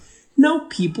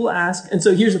think people ask, and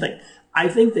so here's the thing. I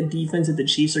think the defense that the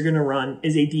Chiefs are going to run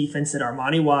is a defense that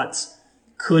Armani Watts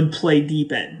could play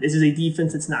deep end. This is a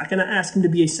defense that's not going to ask him to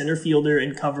be a center fielder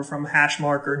and cover from hash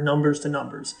mark or numbers to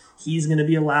numbers. He's going to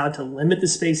be allowed to limit the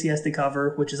space he has to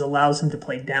cover, which allows him to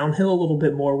play downhill a little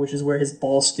bit more, which is where his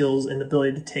ball skills and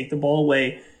ability to take the ball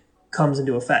away comes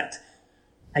into effect.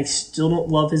 I still don't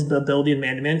love his ability in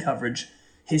man-to-man coverage.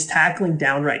 His tackling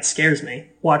downright scares me.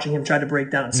 Watching him try to break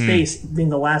down in space, being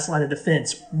the last line of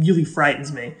defense, really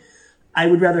frightens me. I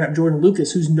would rather have Jordan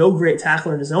Lucas, who's no great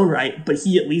tackler in his own right, but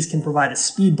he at least can provide a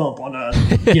speed bump on a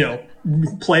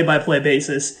play-by-play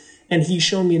basis. And he's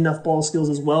shown me enough ball skills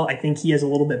as well. I think he has a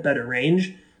little bit better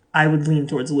range. I would lean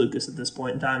towards Lucas at this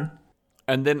point in time.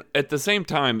 And then at the same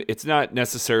time, it's not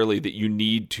necessarily that you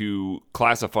need to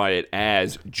classify it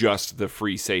as just the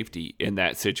free safety in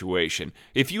that situation.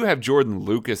 If you have Jordan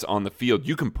Lucas on the field,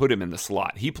 you can put him in the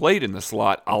slot. He played in the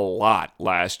slot a lot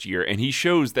last year, and he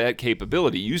shows that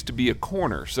capability. He used to be a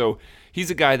corner, so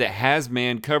he's a guy that has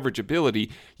man coverage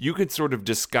ability. You can sort of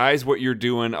disguise what you're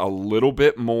doing a little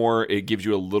bit more. It gives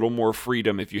you a little more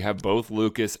freedom if you have both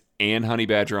Lucas and Honey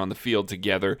Badger on the field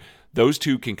together. Those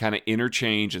two can kind of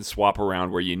interchange and swap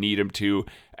around where you need them to.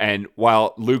 And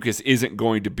while Lucas isn't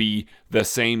going to be the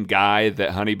same guy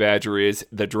that Honey Badger is,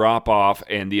 the drop-off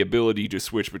and the ability to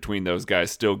switch between those guys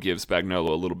still gives Spagnuolo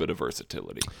a little bit of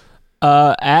versatility.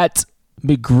 At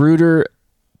McGruder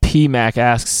PMac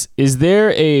asks, is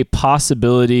there a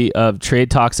possibility of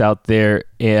trade talks out there?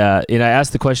 And I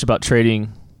asked the question about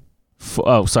trading.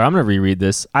 I'm going to reread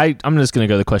this. I'm just going to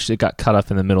go to the question. It got cut off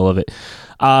in the middle of it.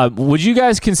 Would you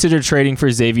guys consider trading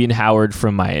for Xavier Howard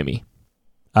from Miami?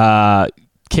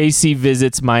 KC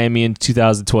visits Miami in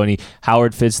 2020.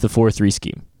 Howard fits the 4-3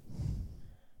 scheme.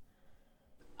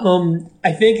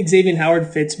 I think Xavier Howard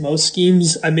fits most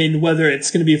schemes. I mean, whether it's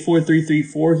going to be a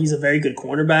 4-3-3-4, he's a very good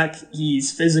cornerback.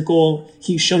 He's physical.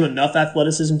 He's shown enough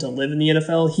athleticism to live in the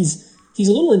NFL. He's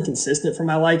a little inconsistent for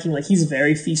my liking. Like, he's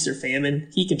very feast or famine.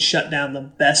 He can shut down the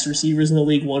best receivers in the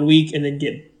league one week and then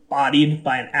get bodied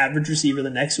by an average receiver the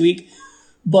next week.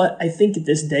 But I think at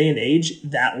this day and age,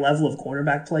 that level of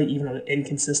cornerback play, even on an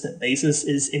inconsistent basis,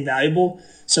 is invaluable.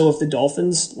 So if the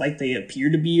Dolphins, like they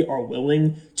appear to be, are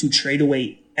willing to trade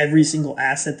away every single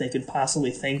asset they could possibly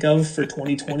think of for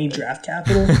 2020 draft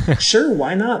capital, sure,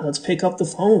 why not? Let's pick up the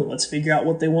phone. Let's figure out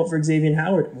what they want for Xavier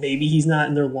Howard. Maybe he's not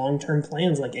in their long-term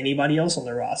plans like anybody else on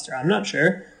their roster. I'm not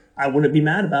sure. I wouldn't be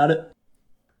mad about it.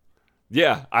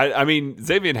 Yeah, I mean,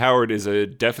 Xavier Howard is a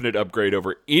definite upgrade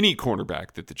over any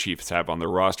cornerback that the Chiefs have on their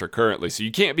roster currently. So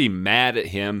you can't be mad at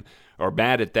him or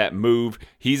mad at that move.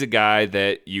 He's a guy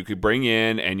that you could bring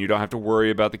in and you don't have to worry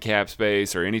about the cap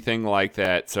space or anything like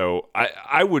that. So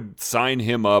I would sign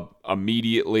him up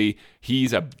immediately.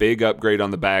 He's a big upgrade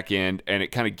on the back end, and it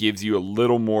kind of gives you a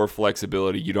little more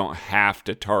flexibility. You don't have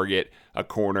to target a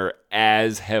corner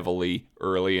as heavily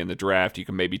early in the draft. You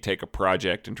can maybe take a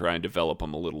project and try and develop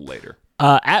them a little later.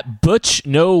 At Butch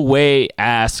No Way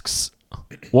asks,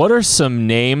 what are some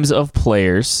names of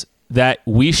players that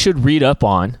we should read up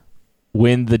on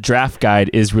when the draft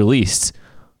guide is released?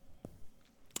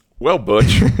 Well,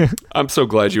 Butch, I'm so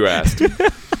glad you asked.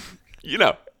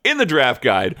 In the draft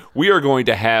guide, we are going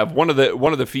to have one of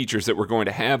the features that we're going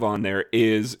to have on there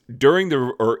is in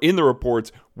the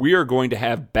reports, we are going to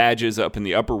have badges up in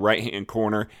the upper right-hand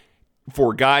corner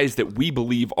for guys that we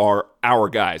believe are our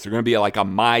guys. They're going to be like a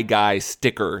My Guy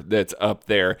sticker that's up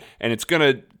there, and it's going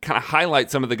to kind of highlight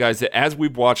some of the guys that, as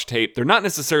we've watched tape, they're not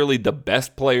necessarily the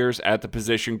best players at the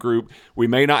position group. We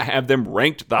may not have them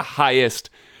ranked the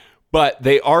highest, but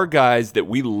they are guys that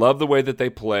we love the way that they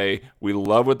play. We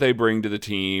love what they bring to the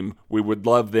team. We would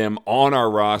love them on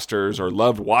our rosters or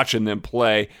love watching them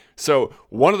play. So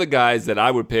one of the guys that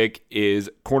I would pick is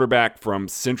cornerback from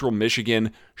Central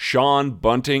Michigan, Sean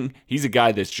Bunting. He's a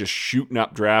guy that's just shooting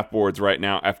up draft boards right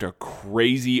now after a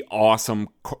crazy, awesome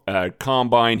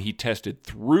combine. He tested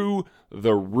through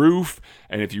the roof.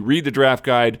 And if you read the draft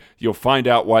guide, you'll find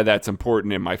out why that's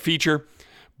important in my feature.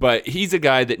 But he's a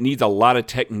guy that needs a lot of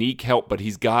technique help, but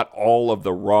he's got all of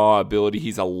the raw ability.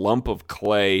 He's a lump of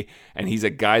clay, and he's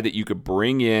a guy that you could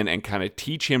bring in and kind of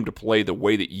teach him to play the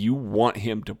way that you want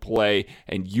him to play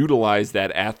and utilize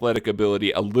that athletic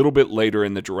ability a little bit later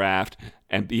in the draft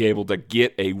and be able to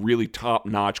get a really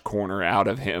top-notch corner out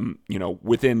of him,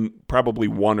 within probably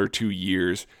 1 or 2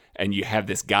 years, and you have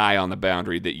this guy on the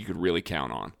boundary that you could really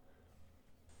count on.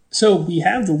 So we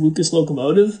have the Lucas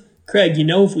locomotive. Craig,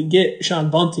 if we get Sean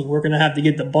Bunting, we're going to have to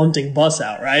get the Bunting bus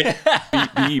out, right? Beep,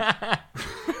 beep.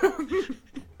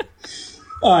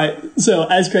 All right. So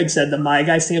as Craig said, the My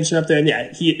Guy stamps are up there. And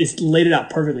yeah, he is laid it out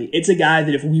perfectly. It's a guy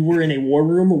that if we were in a war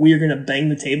room, we are going to bang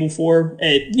the table for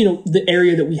at, the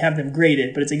area that we have them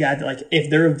graded. But it's a guy that, if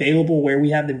they're available where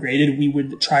we have them graded, we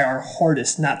would try our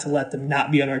hardest not to let them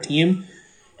not be on our team.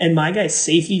 And my guy,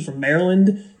 safety from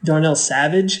Maryland, Darnell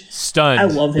Savage. Stunned I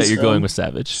love his that you're film. going with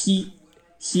Savage.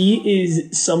 He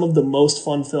is some of the most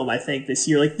fun film, I think, this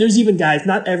year. There's even guys,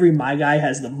 not every My Guy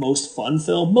has the most fun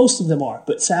film. Most of them are,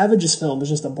 but Savage's film is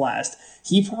just a blast.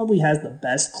 He probably has the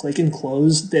best click and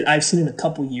close that I've seen in a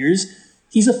couple years.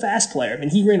 He's a fast player.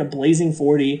 He ran a blazing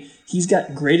 40. He's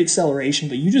got great acceleration,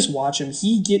 but you just watch him.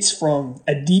 He gets from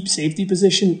a deep safety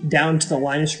position down to the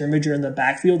line of scrimmage or in the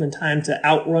backfield in time to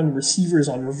outrun receivers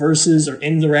on reverses or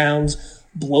end arounds,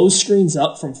 blow screens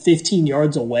up from 15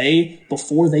 yards away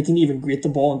before they can even get the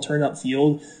ball and turn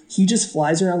upfield. He just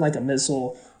flies around like a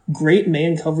missile. Great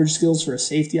man coverage skills for a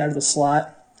safety out of the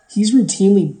slot. He's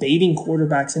routinely baiting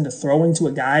quarterbacks into throwing to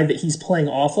a guy that he's playing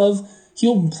off of.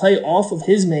 He'll play off of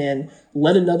his man,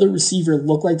 let another receiver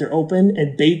look like they're open,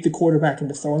 and bait the quarterback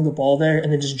into throwing the ball there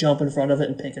and then just jump in front of it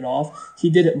and pick it off. He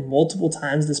did it multiple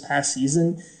times this past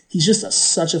season. He's just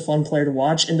such a fun player to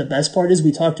watch. And the best part is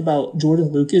we talked about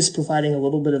Jordan Lucas providing a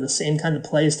little bit of the same kind of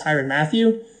play as Tyrann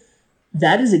Mathieu.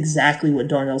 That is exactly what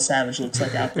Darnell Savage looks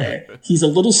like out there. He's a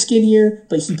little skinnier,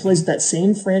 but he plays at that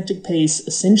same frantic pace,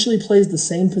 essentially plays the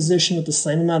same position with the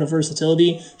same amount of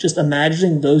versatility. Just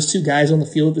imagining those two guys on the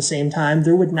field at the same time,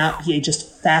 there would not be a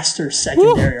just faster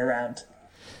secondary around.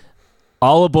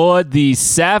 All aboard the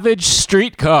Savage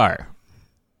streetcar.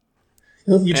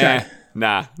 You try.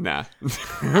 Nah.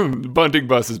 Bunting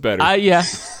bus is better. Yeah.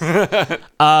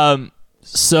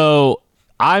 So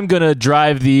I'm going to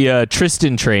drive the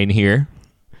Tristan train here.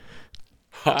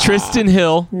 Tristan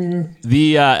Hill.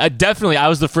 Definitely, I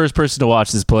was the first person to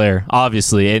watch this player,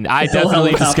 obviously, and I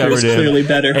definitely discovered him. Clearly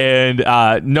better. And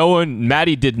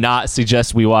Maddie did not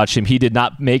suggest we watch him. He did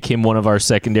not make him one of our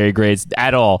secondary grades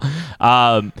at all.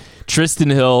 Tristan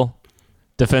Hill,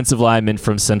 defensive lineman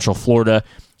from Central Florida.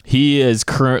 He is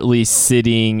currently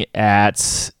sitting at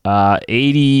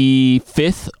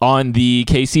 85th on the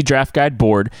KC Draft Guide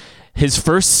board. His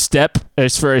first step,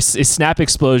 as far as his snap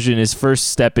explosion, his first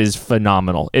step is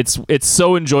phenomenal. It's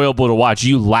so enjoyable to watch.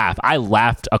 You laugh. I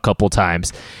laughed a couple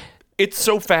times. It's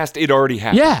so fast, it already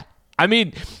happened. Yeah.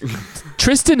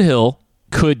 Tristan Hill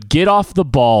could get off the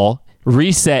ball,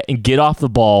 reset, and get off the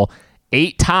ball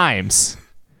 8 times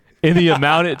in the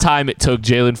amount of time it took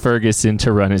Jalen Ferguson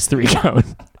to run his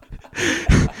 3-cone.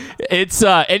 It's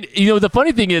and the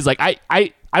funny thing is,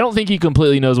 I don't think he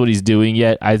completely knows what he's doing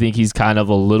yet. I think he's kind of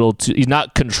a little too, he's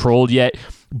not controlled yet.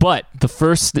 But the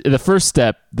first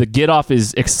step, the get off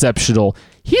is exceptional.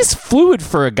 He's fluid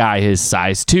for a guy his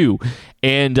size too.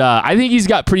 And I think he's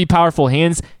got pretty powerful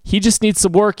hands. He just needs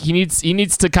some work. He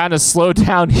needs to kind of slow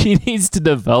down. He needs to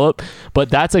develop. But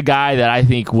that's a guy that I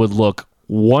think would look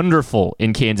wonderful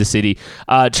in Kansas City.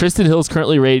 Tristan Hill's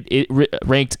currently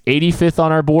ranked 85th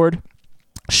on our board.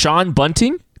 Sean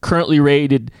Bunting currently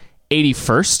rated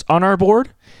 81st on our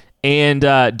board. And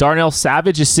Darnell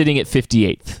Savage is sitting at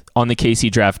 58th on the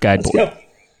KC Draft Guide board. Go.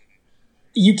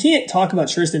 You can't talk about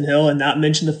Tristan Hill and not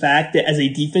mention the fact that as a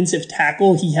defensive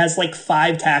tackle, he has like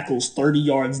 5 tackles 30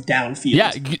 yards downfield.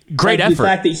 Yeah, great effort. The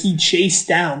fact that he chased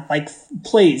down like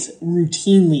plays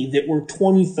routinely that were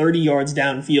 20, 30 yards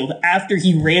downfield after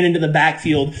he ran into the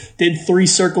backfield, did 3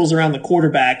 circles around the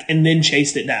quarterback, and then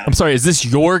chased it down. I'm sorry, is this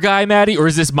your guy, Maddie, or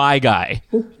is this my guy?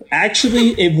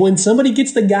 Actually, when somebody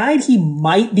gets the guide, he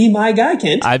might be my guy,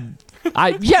 Kent. Yeah,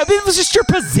 but it was just your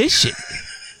position.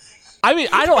 I mean,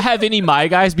 I don't have any my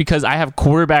guys because I have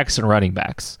quarterbacks and running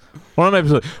backs. One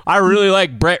of my, I really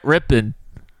like Brett Rippon.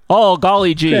 Oh,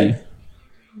 golly gee. Okay.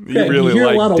 You really hear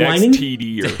like a lot of Dex whining?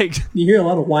 TD. You hear a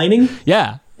lot of whining?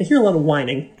 Yeah. I hear a lot of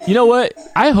whining. You know what?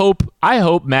 I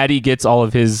hope Maddie gets all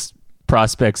of his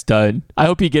prospects done. I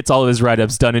hope he gets all of his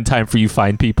write-ups done in time for you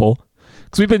fine people.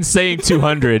 Because we've been saying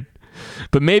 200,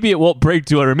 but maybe it won't break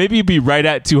 200. Maybe it'll be right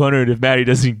at 200 if Maddie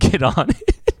doesn't get on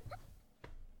it.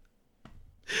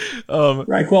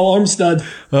 Raquel Armstead.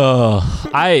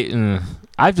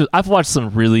 I've watched some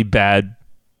really bad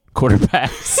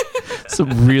quarterbacks,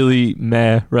 some really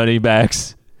meh running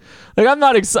backs. Like I'm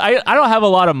not excited. I don't have a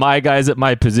lot of my guys at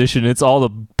my position. It's all the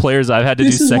players I've had to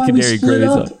do secondary grades on. This is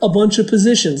why we split up a bunch of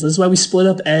positions. This is why we split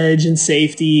up edge and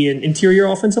safety and interior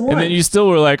offensive line. And then you still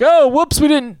were like, oh, whoops, we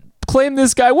didn't claim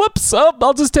this guy. Whoops, oh,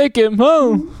 I'll just take him.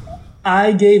 Oh,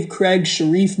 I gave Craig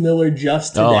Sharif Miller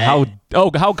just today.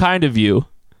 How kind of you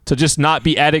to just not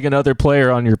be adding another player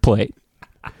on your plate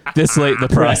this late in the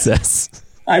process. Right.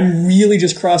 I'm really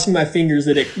just crossing my fingers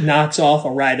that it knocks off a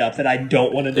write-up that I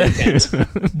don't want to do.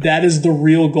 That is the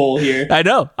real goal here. I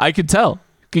know. I could tell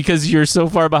because you're so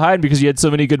far behind because you had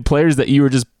so many good players that you were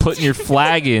just putting your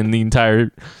flag in the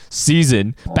entire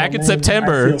season. Back in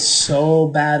September. I feel so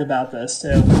bad about this,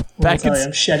 too.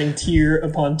 I'm shedding tier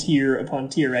upon tier upon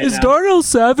tier right now. Is Darnell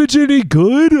Savage any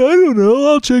good? I don't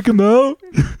know. I'll check him out.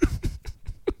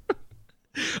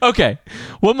 Okay.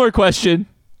 One more question.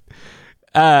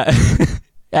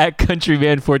 At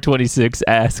Countryman426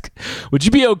 asks, would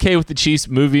you be okay with the Chiefs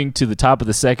moving to the top of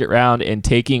the second round and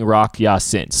taking Rock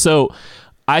Ya-Sin? So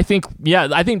I think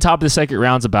top of the second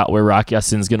round's about where Rock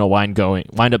Ya-Sin's going to wind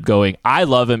up going. I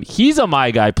love him. He's a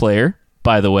my guy player,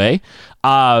 by the way.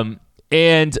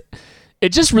 And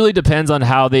it just really depends on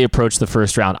how they approach the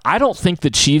first round. I don't think the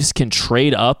Chiefs can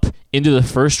trade up into the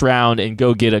first round and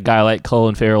go get a guy like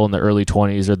Colin Farrell in the early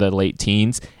 20s or the late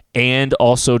teens and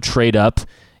also trade up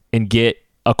and get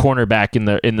a cornerback in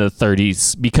the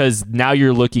 30s, because now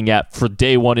you're looking at for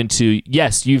day 1 and 2.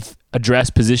 Yes, you've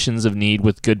addressed positions of need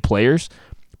with good players,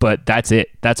 but that's it.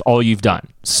 That's all you've done.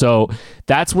 So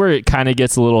that's where it kind of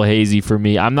gets a little hazy for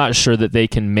me. I'm not sure that they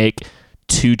can make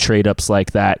 2 trade ups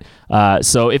like that.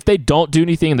 So if they don't do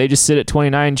anything and they just sit at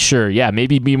 29, sure, yeah,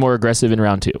 maybe be more aggressive in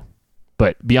round 2.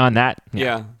 But beyond that,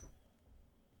 yeah.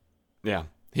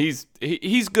 He's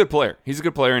a good player. He's a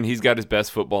good player, and he's got his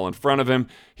best football in front of him.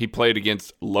 He played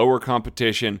against lower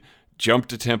competition, jumped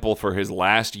to Temple for his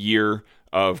last year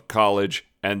of college,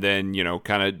 and then,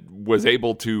 kind of was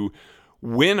able to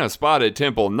win a spot at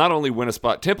Temple. Not only win a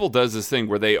spot, Temple does this thing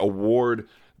where they award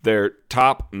their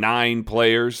top 9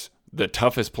 players, the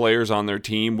toughest players on their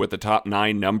team with the top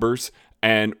 9 numbers.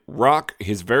 And Rock,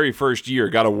 his very first year,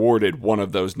 got awarded one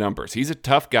of those numbers. He's a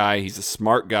tough guy. He's a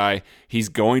smart guy. He's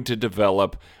going to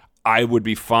develop. I would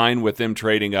be fine with them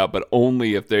trading up, but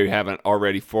only if they haven't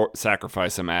already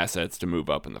sacrificed some assets to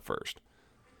move up in the first.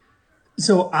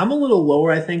 So I'm a little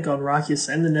lower, I think, on Rock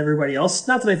Ya-Sin than everybody else.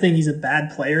 Not that I think he's a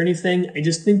bad player or anything. I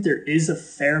just think there is a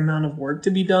fair amount of work to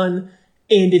be done.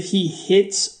 And if he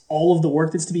hits all of the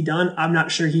work that's to be done, I'm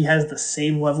not sure he has the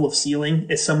same level of ceiling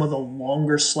as some of the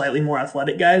longer, slightly more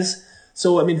athletic guys.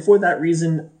 So, for that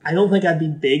reason, I don't think I'd be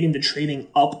big into trading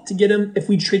up to get him. If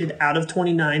we traded out of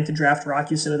 29 to draft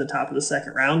Rock Ya-Sin at the top of the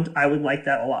second round, I would like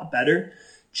that a lot better.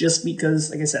 Just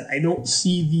because, like I said, I don't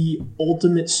see the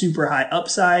ultimate super high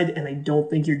upside, and I don't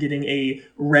think you're getting a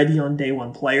ready on day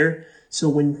 1 player. So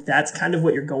when that's kind of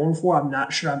what you're going for, I'm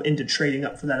not sure I'm into trading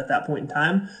up for that at that point in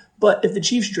time. But if the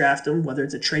Chiefs draft him, whether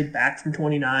it's a trade back from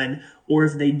 29 or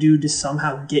if they do to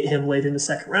somehow get him late in the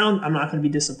second round, I'm not going to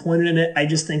be disappointed in it. I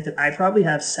just think that I probably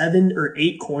have 7 or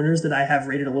 8 corners that I have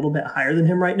rated a little bit higher than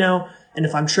him right now. And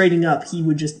if I'm trading up,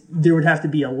 there would have to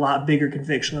be a lot bigger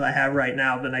conviction that I have right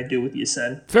now than I do with you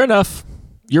said. Fair enough.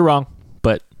 You're wrong,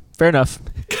 but fair enough.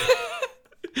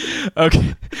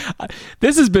 Okay,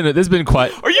 this has been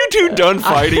quite. Are you two done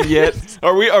fighting yet?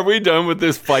 Are we done with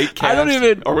this fight cast? I don't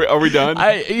even. Are we done?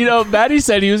 Maddie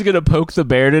said he was gonna poke the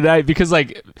bear tonight because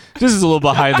this is a little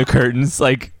behind the curtains.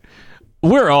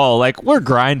 We're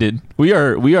grinding. We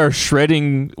are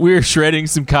shredding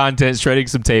some content, shredding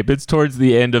some tape. It's towards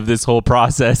the end of this whole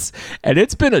process, and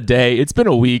it's been a day, it's been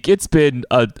a week, it's been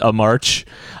a march,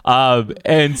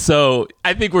 and so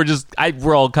I think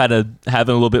we're all kind of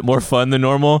having a little bit more fun than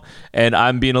normal, and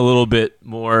I'm being a little bit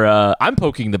more. I'm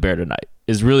poking the bear tonight.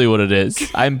 Is really what it is.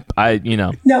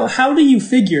 Now, how do you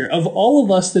figure, of all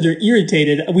of us that are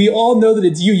irritated, we all know that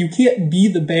it's you. You can't be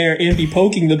the bear and be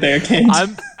poking the bear, Kent.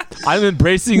 I'm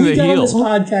embracing the heel. On this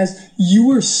podcast, you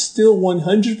were still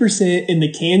 100% in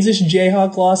the Kansas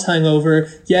Jayhawk loss hangover.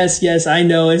 Yes, I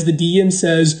know. As the DM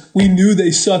says, we knew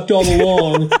they sucked all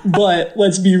along. But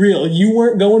let's be real. You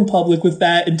weren't going public with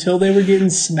that until they were getting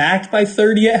smacked by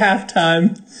 30 at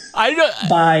halftime. I know.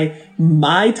 By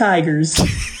my Tigers.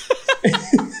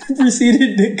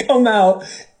 Proceeded to come out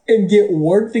and get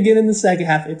worked again in the second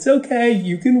half. It's okay.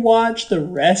 You can watch the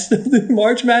rest of the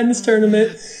March Madness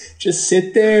tournament. Just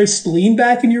sit there, lean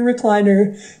back in your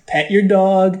recliner, pet your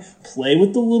dog, play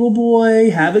with the little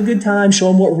boy, have a good time, show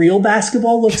him what real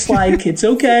basketball looks like. It's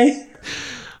okay.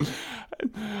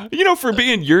 For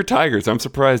being your Tigers, I'm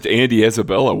surprised Andy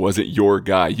Isabella wasn't your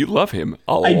guy. You love him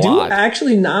a lot. I do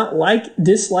actually not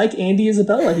dislike Andy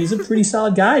Isabella. He's a pretty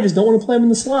solid guy. I just don't want to play him in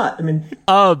the slot. I mean,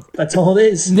 that's all it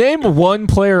is. Name one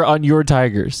player on your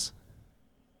Tigers.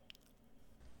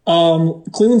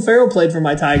 Cleveland Farrell played for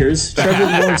my Tigers. Trevor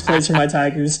Lawrence plays for my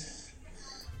Tigers.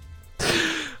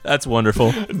 That's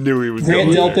wonderful. Knew he was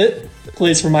Grant going Delpit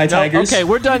plays for my Tigers. Okay,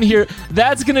 we're done here.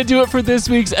 That's going to do it for this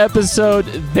week's episode.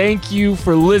 Thank you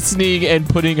for listening and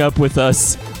putting up with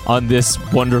us on this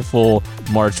wonderful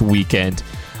March weekend.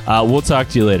 We'll talk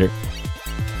to you later.